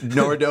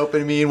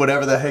 noradopamine,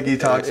 whatever the heck he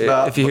talks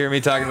about. If you hear me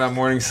talking about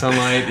morning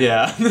sunlight,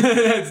 yeah.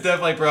 It's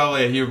definitely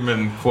probably a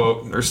Huberman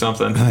quote or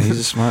something. He's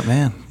a smart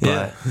man.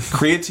 Yeah.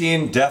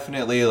 Creatine,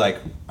 definitely, like,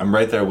 I'm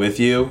right there with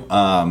you.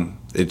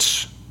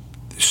 It's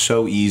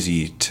so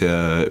easy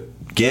to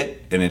get,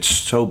 and it's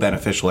so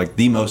beneficial, like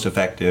the most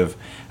effective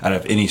out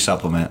of any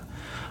supplement.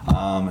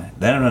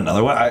 Then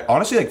another one, I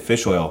honestly like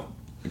fish oil,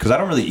 because I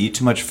don't really eat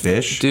too much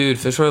fish. Dude,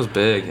 fish oil's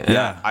big. And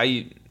yeah.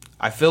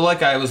 I feel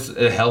like I was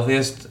the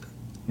healthiest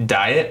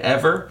diet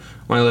ever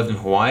when I lived in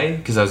Hawaii,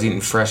 because I was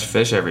eating fresh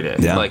fish every day.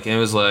 Yeah. Like, it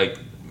was like,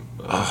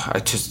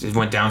 it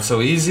went down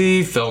so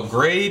easy, felt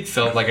great,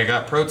 felt like I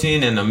got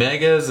protein and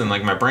omegas, and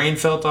like my brain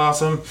felt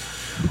awesome.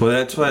 Well,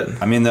 that's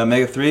what, I mean, the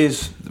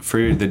omega-3s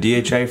for the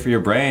DHA for your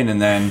brain,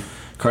 and then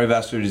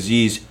cardiovascular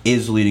disease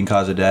is the leading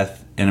cause of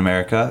death in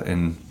America,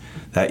 and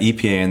that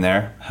EPA in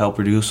there help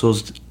reduce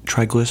those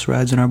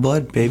triglycerides in our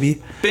blood,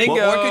 baby. Bingo!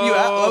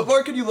 What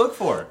more can you look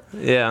for?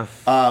 Yeah.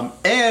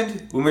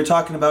 And when we're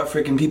talking about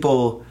freaking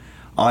people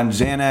on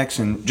Xanax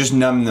and just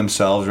numbing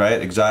themselves,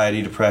 right?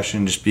 Anxiety,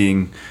 depression, just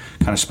being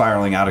kind of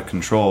spiraling out of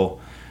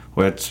control,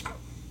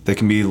 they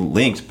can be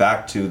linked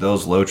back to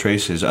those low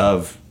traces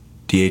of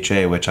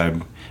DHA, which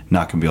I'm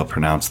not going to be able to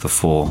pronounce the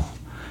full,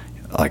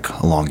 like,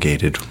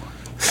 elongated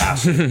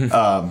acid.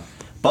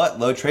 But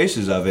low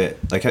traces of it,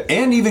 like,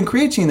 and even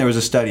creatine, there was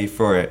a study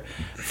for it,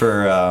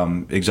 for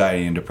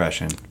anxiety and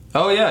depression.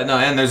 Oh yeah, no,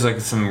 and there's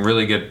like some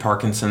really good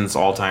Parkinson's,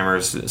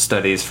 Alzheimer's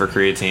studies for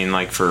creatine,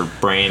 like for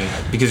brain,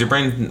 because your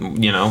brain,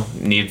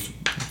 needs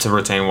to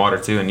retain water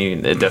too, and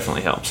it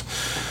definitely helps.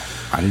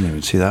 I didn't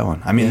even see that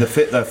one. I mean, the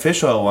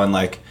fish oil one,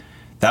 like,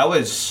 that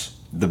was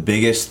the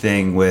biggest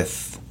thing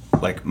with,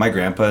 like, my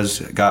grandpa's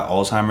got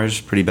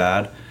Alzheimer's pretty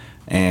bad,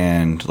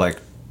 and like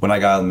when I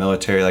got out of the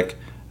military, like,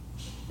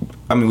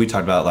 I mean, we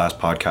talked about it last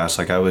podcast,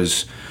 like, I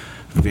was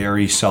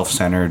very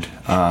self-centered,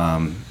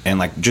 and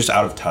like just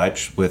out of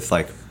touch with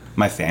like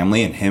my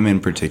family and him in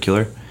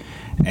particular.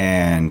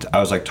 And I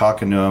was like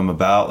talking to him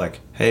about like,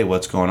 hey,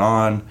 what's going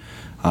on?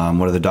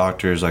 What are the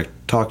doctors like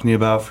talking to you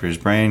about for his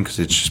brain? Because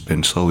it's just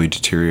been slowly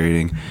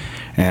deteriorating.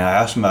 And I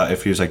asked him about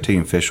if he was like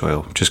taking fish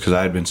oil, just because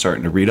I had been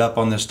starting to read up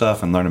on this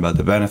stuff and learn about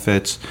the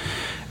benefits.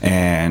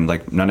 And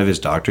like none of his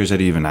doctors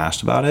had even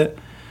asked about it.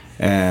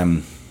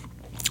 And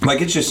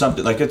like, it's just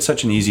something, like, it's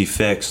such an easy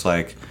fix,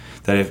 like,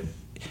 that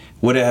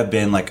would it have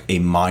been like a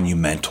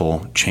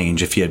monumental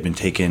change if he had been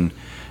taking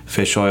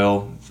fish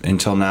oil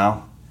until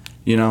now?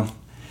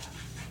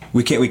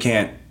 We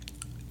can't.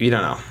 You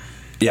don't know.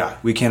 Yeah,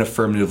 we can't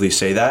affirmatively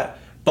say that.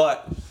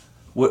 But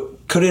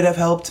could it have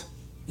helped?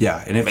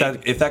 Yeah, and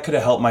if that could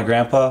have helped my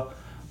grandpa,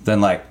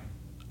 then like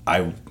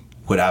I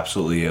would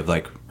absolutely have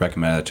like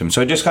recommended it to him.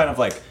 So it just kind of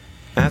like.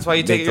 And that's why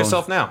you take it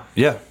yourself now.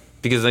 Yeah.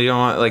 Because you don't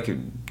want like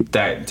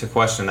that to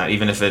question that,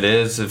 even if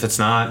it's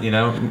not,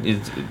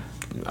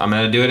 I'm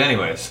gonna do it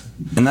anyways.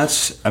 And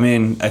that's, I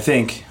mean, I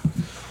think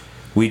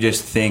we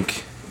just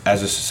think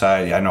as a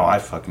society. I know I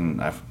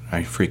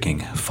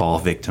freaking fall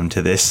victim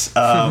to this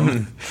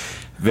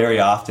very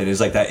often. Is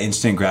like that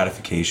instant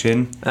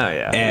gratification. Oh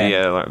yeah, and you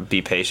gotta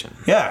be patient.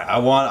 Yeah, I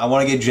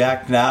want to get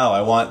jacked now.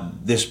 I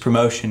want this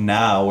promotion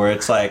now. Where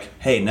it's like,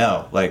 hey,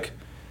 no, like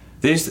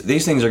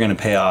these things are gonna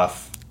pay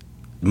off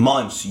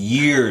months,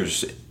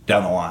 years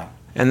down the line.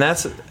 And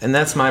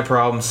that's my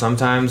problem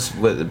sometimes.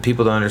 What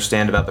people don't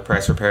understand about the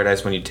price for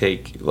paradise, when you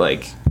take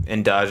like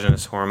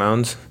endogenous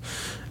hormones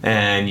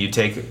and you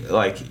take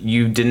like,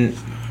 you didn't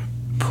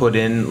put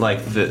in like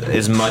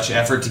as much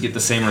effort to get the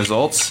same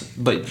results,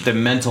 but the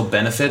mental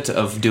benefit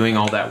of doing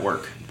all that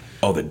work.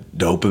 Oh, the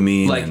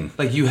dopamine.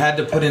 Like you had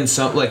to put in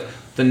some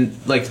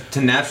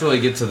to naturally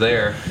get to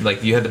there.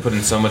 Like you had to put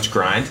in so much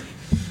grind.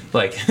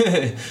 Like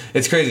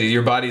it's crazy.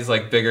 Your body's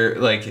like bigger,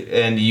 like,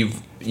 and you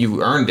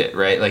earned it,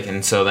 right? Like,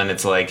 and so then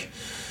it's like,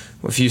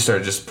 if you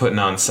start just putting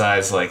on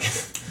size like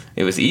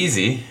it was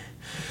easy,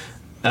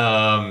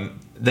 then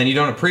you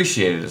don't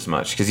appreciate it as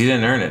much because you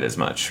didn't earn it as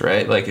much,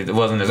 right? Like it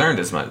wasn't as earned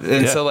as much.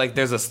 And so like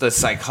there's the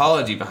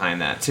psychology behind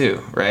that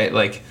too, right?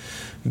 Like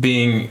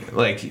being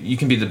like, you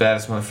can be the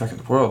baddest motherfucker in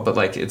the world, but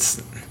like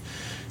it's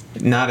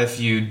not if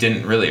you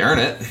didn't really earn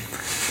it.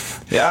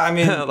 Yeah, I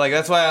mean, like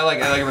that's why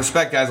I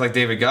respect guys like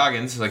David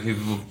Goggins, like who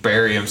will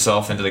bury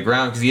himself into the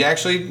ground because he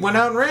actually went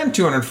out and ran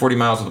 240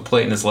 miles with a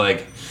plate in his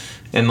leg,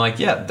 and like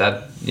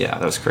that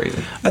was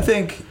crazy.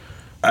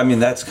 I mean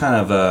that's kind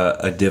of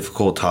a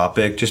difficult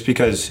topic just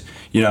because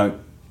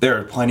there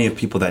are plenty of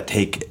people that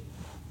take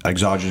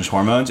exogenous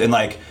hormones and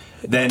like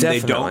then Definitely.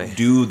 They don't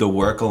do the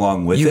work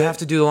along with it. You have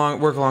to do the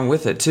work along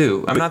with it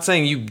too. I'm not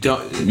saying you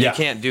don't. You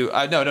can't do.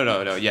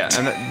 No. Yeah,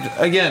 and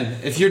again,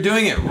 if you're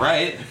doing it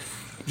right.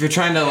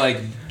 to like,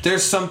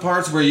 there's some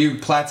parts where you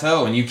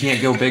plateau and you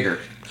can't go bigger.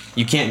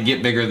 You can't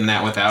get bigger than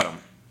that without them.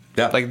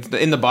 Yeah. Like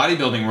in the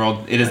bodybuilding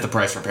world, it is the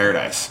price for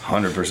paradise.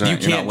 100%. You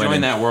can't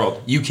join that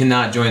world. You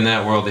cannot join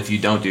that world if you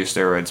don't do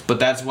steroids. But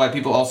that's why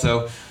people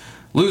also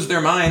lose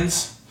their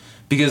minds,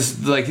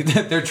 because like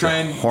they're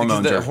trying.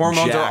 Hormones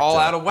are all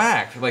out of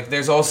whack. Like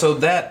there's also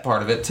that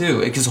part of it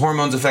too, because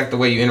hormones affect the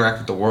way you interact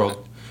with the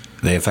world.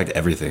 They affect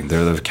everything.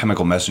 They're the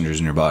chemical messengers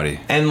in your body.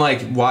 And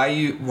like, why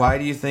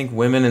do you think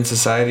women in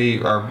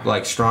society are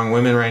like strong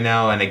women right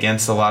now and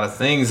against a lot of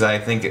things? I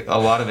think a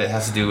lot of it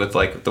has to do with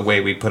like the way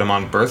we put them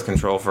on birth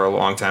control for a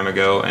long time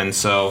ago, and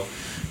so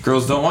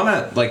girls don't want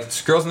to, like,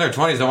 girls in their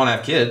 20s don't want to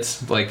have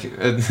kids. Like,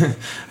 I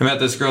met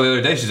this girl the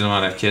other day, she didn't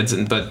want to have kids,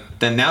 but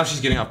then now she's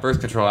getting off birth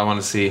control. I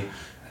want to see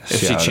if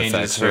she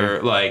changes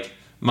her like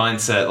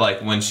mindset,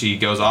 like when she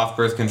goes off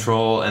birth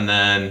control and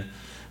then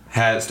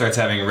starts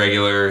having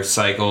regular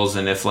cycles,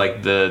 and if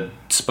like the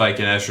spike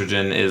in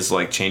estrogen is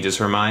like changes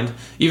her mind,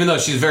 even though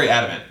she's very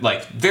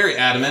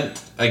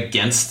adamant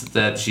against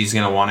that she's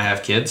gonna want to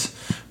have kids.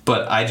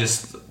 But I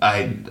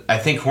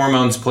think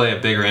hormones play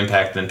a bigger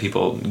impact than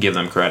people give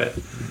them credit,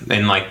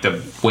 in like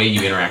the way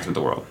you interact with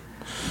the world.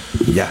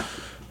 Yeah,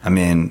 I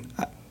mean,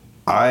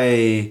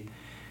 I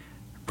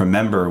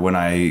remember when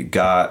I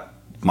got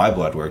my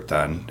blood work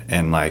done,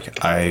 and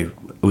like I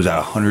was at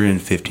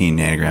 115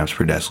 nanograms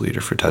per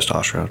deciliter for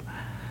testosterone,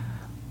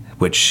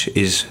 which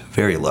is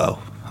very low.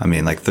 I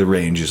mean, like the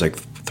range is like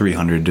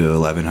 300 to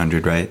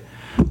 1100, right?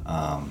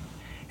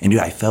 And dude,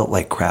 I felt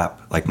like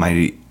crap. Like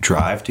my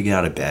drive to get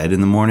out of bed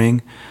in the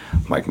morning,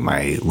 like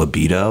my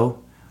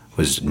libido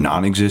was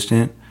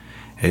non-existent.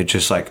 It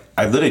just like,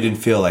 I literally didn't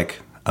feel like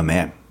a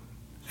man.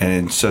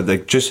 And so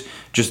like just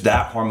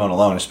that hormone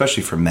alone,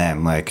 especially for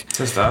men, like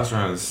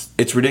testosterone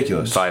it's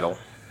ridiculous. Vital.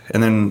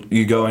 And then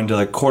you go into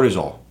like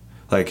cortisol.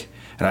 Like,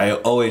 and I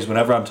always,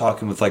 whenever I'm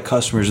talking with like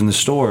customers in the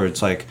store,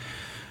 it's like,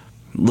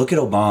 look at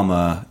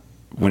Obama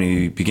when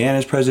he began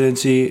his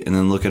presidency, and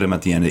then look at him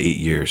at the end of 8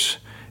 years,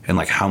 and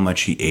like how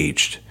much he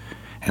aged,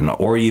 and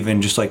or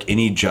even just like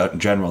any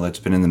general that's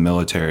been in the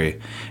military,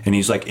 and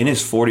he's like in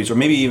his 40s or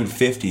maybe even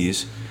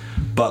 50s,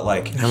 but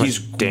like he's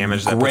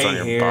damaged that puts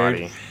on your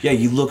body. Yeah,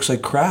 he looks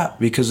like crap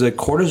because the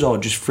cortisol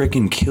just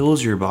freaking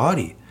kills your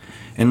body.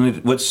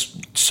 And what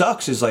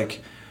sucks is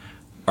like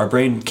our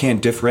brain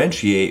can't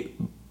differentiate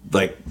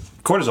like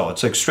cortisol.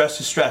 It's like stress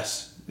is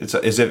stress.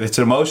 If it's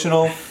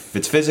emotional, if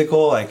it's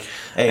physical, like,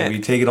 hey, we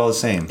take it all the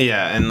same.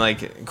 Yeah, and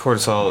like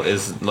cortisol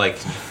is like,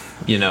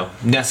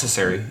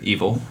 necessary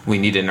evil. We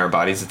need it in our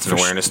bodies. It's an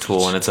awareness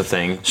tool, and it's a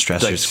thing.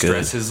 Stress like, is good.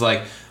 Stress is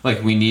like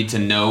we need to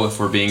know if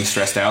we're being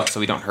stressed out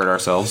so we don't hurt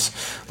ourselves.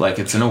 Like,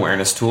 it's an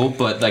awareness tool,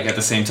 but like at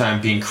the same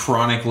time, being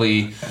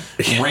chronically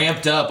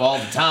ramped up all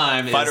the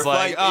time is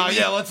like,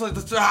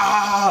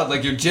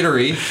 like you're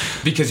jittery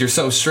because you're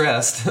so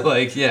stressed.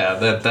 Like,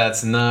 yeah,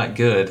 that's not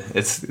good.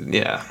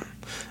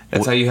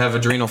 That's how you have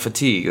adrenal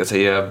fatigue. That's how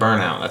you have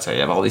burnout. That's how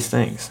you have all these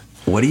things.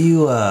 What do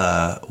you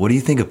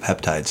think of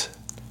peptides?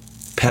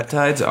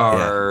 Peptides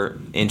are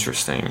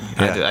interesting.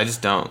 Yeah. I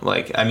just don't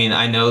like. I mean,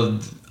 I know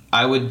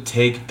I would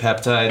take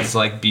peptides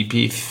like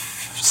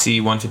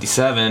BPC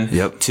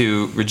 157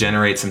 to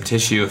regenerate some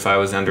tissue if I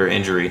was under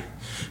injury,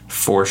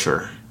 for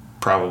sure,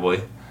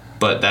 probably.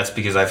 But that's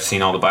because I've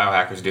seen all the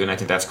biohackers do, and I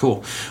think that's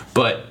cool.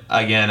 But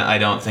again, I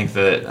don't think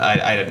that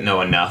I don't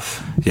know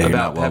enough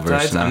about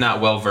peptides. I'm not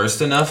well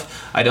versed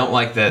enough. I don't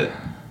like that.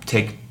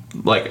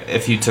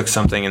 If you took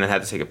something and then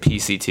had to take a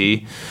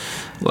PCT,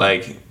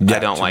 I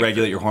don't like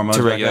regulate your hormones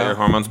to regulate your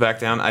hormones back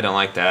down. I don't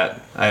like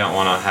that. I don't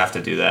want to have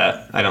to do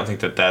that. I don't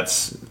think that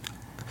that's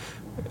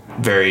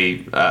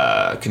very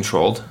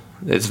controlled.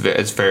 It's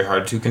very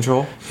hard to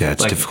control. Yeah,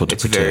 it's difficult to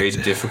protect. It's very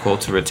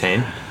difficult to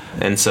retain.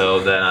 And so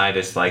then I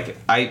just I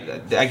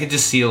could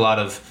just see a lot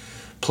of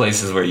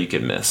places where you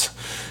could miss.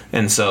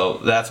 And so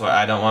that's why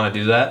I don't want to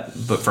do that.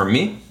 But for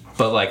me,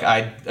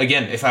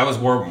 if I was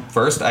more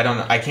versed,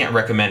 I can't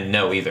recommend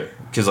no either,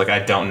 because I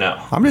don't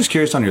know. I'm just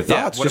curious on your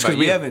thoughts. What just because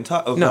we haven't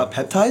talked about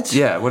peptides.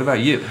 Yeah. What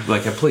about you?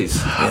 Please.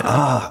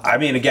 I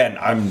mean, again,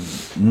 I'm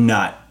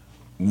not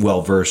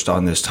well versed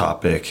on this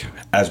topic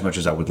as much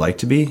as I would like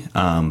to be.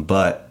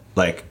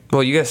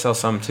 Well, you guys sell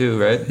some too,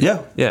 right?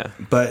 Yeah. Yeah.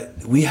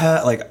 But we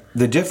have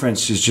the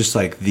difference is just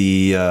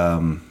the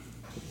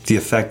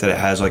effect that it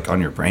has on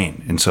your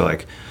brain. And so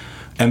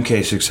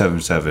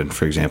MK677,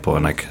 for example,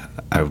 and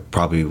I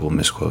probably will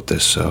misquote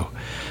this,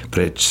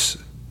 but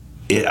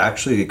it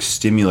actually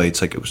stimulates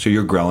so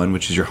you're ghrelin,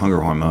 which is your hunger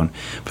hormone,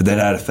 but then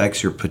that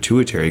affects your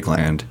pituitary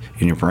gland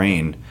in your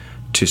brain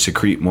to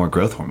secrete more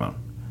growth hormone.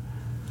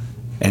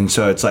 And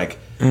so it's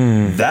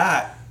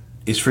that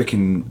is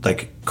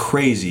freaking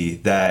crazy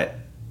that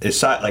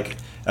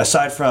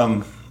aside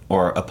from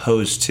or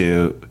opposed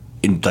to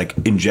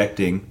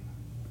injecting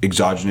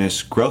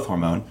exogenous growth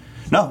hormone,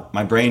 no,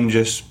 my brain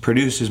just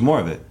produces more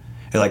of it.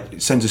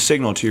 It sends a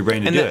signal to your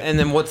brain to do it. And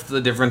then what's the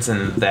difference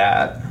in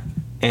that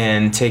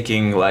and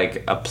taking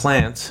a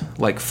plant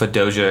like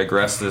Fedosia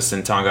agrestis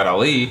and Tongat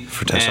Ali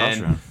for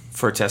testosterone?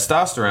 for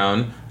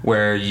testosterone,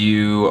 where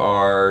you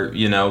are,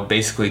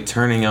 basically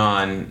turning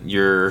on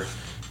your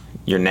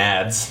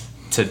nads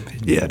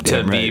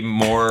to be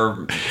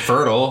more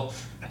fertile,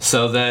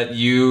 so that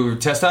your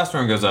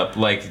testosterone goes up.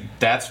 Like,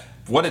 that's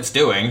what it's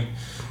doing.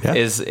 Yeah.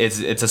 It's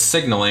a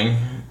signaling.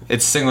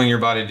 It's signaling your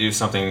body to do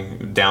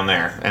something down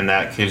there, and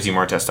that gives you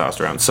more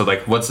testosterone. So,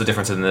 like, what's the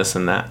difference in this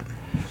and that?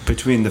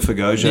 Between the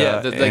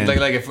Fagoja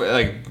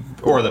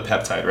or the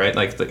peptide, right?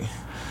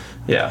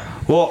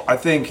 Well, I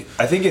think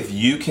if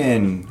you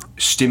can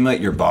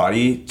stimulate your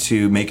body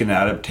to make an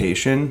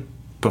adaptation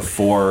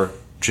before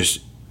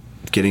just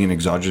getting an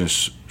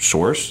exogenous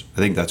source, I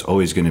think that's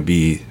always going to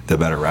be the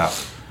better route.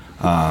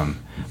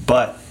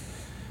 But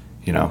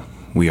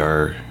we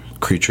are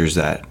creatures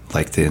that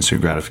like the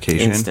instant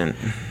gratification.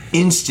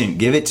 Instant,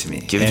 give it to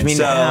me. Give it to me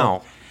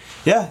now.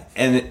 Yeah,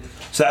 and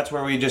so that's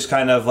where we just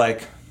kind of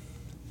like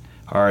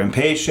are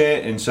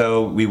impatient, and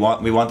so we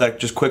want that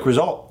just quick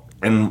result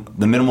and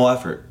the minimal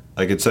effort.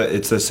 Like it's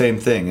the same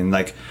thing, and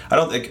like I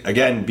don't think,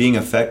 again, being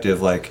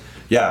effective, like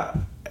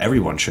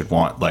everyone should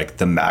want like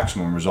the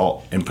maximum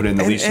result and put in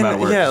the least amount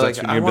of work. Yeah, like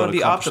I want to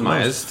be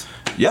optimized.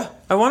 Yeah,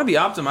 I want to be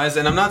optimized,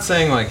 and I'm not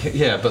saying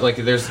but like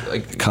there's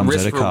like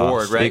risk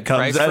reward, right?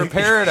 Price for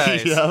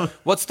paradise. Yeah.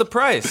 What's the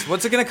price?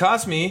 What's it going to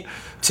cost me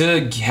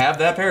to have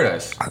that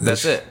paradise?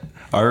 That's it.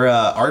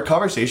 Our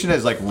conversation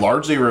has like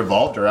largely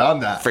revolved around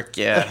that. Frick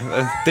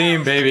yeah,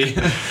 theme baby.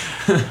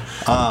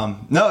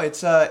 No,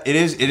 it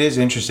is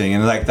interesting,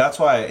 and like that's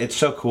why it's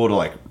so cool to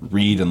like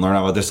read and learn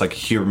about this. Like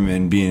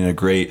Huberman being a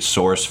great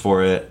source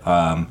for it.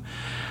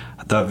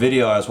 The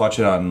video I was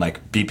watching on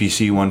like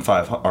BPC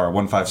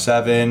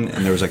 157,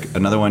 and there was like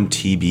another one,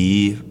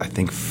 TB, I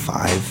think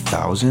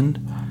 5,000.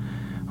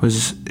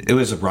 It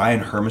was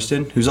Ryan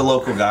Hermiston, who's a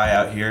local guy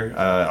out here.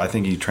 I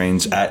think he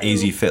trains at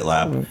AZ Fit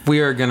Lab.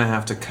 We are gonna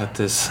have to cut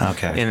this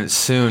in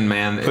soon,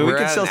 man. But we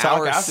can still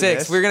talk after 6.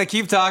 This. We're gonna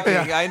keep talking.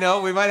 Yeah. I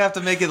know we might have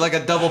to make it like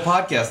a double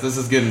podcast. This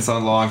is getting so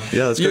long.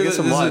 Yeah, let's go get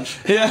some lunch.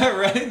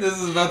 Right.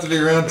 This is about to be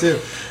round 2.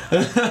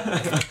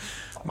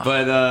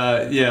 But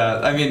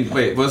I mean,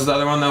 wait, what was the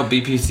other one though?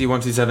 BPC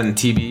 127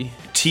 TB.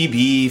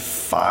 TB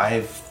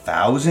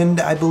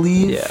 5,000, I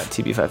believe. Yeah,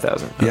 TB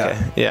 5,000. Okay.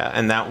 Yeah,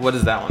 and what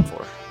is that one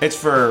for? It's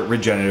for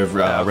regenerative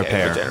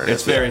repair. Regenerative,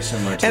 it's very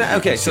similar to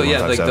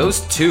like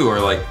those two are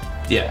like,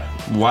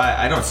 why?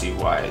 I don't see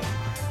why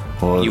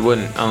you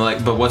wouldn't. I'm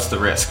like, but what's the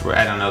risk?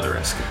 I don't know the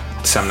risk,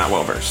 so I'm not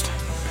well versed.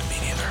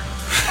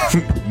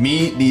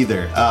 Me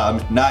neither.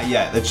 Not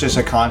yet. It's just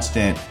a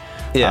constant.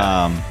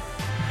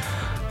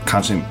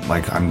 Constant.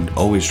 Like I'm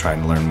always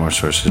trying to learn more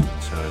sources,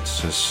 so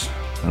it's just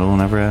it'll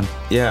never end.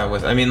 Yeah.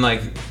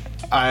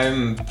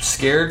 I'm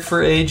scared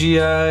for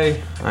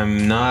AGI.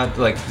 I'm not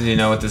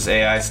with this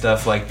AI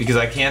stuff, because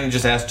I can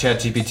just ask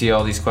ChatGPT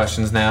all these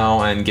questions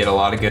now and get a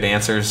lot of good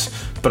answers.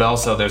 But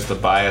also there's the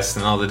bias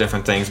and all the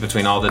different things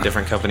between all the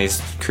different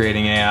companies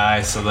creating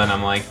AI. So then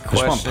I'm like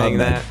questioning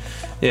that.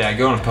 Yeah,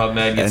 go on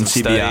PubMed, get some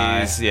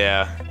studies.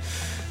 Yeah.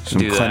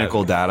 Some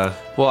clinical data.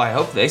 Well, I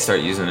hope they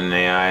start using an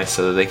AI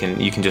so that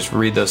you can just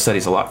read those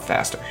studies a lot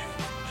faster.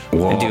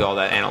 Whoa. And do all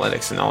that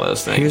analytics and all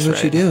those things. Here's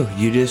what you do.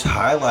 You just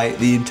highlight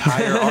the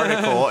entire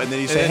article and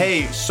then you say,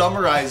 hey,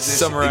 summarize this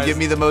and give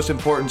me the most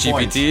important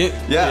points. GPT?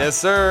 Yeah. Yes,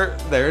 sir.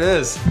 There it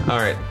is. All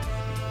right.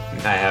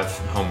 I have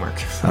homework.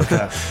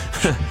 Okay.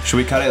 Should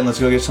we cut it and let's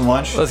go get some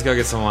lunch? Let's go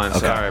get some lunch.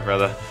 Okay. All right,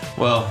 brother.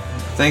 Well,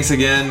 thanks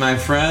again, my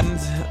friend.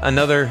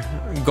 Another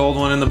gold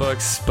one in the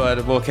books,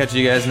 but we'll catch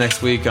you guys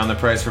next week on The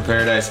Price for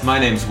Paradise. My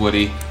name's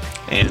Woody,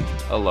 and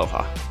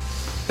aloha.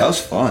 That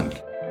was fun.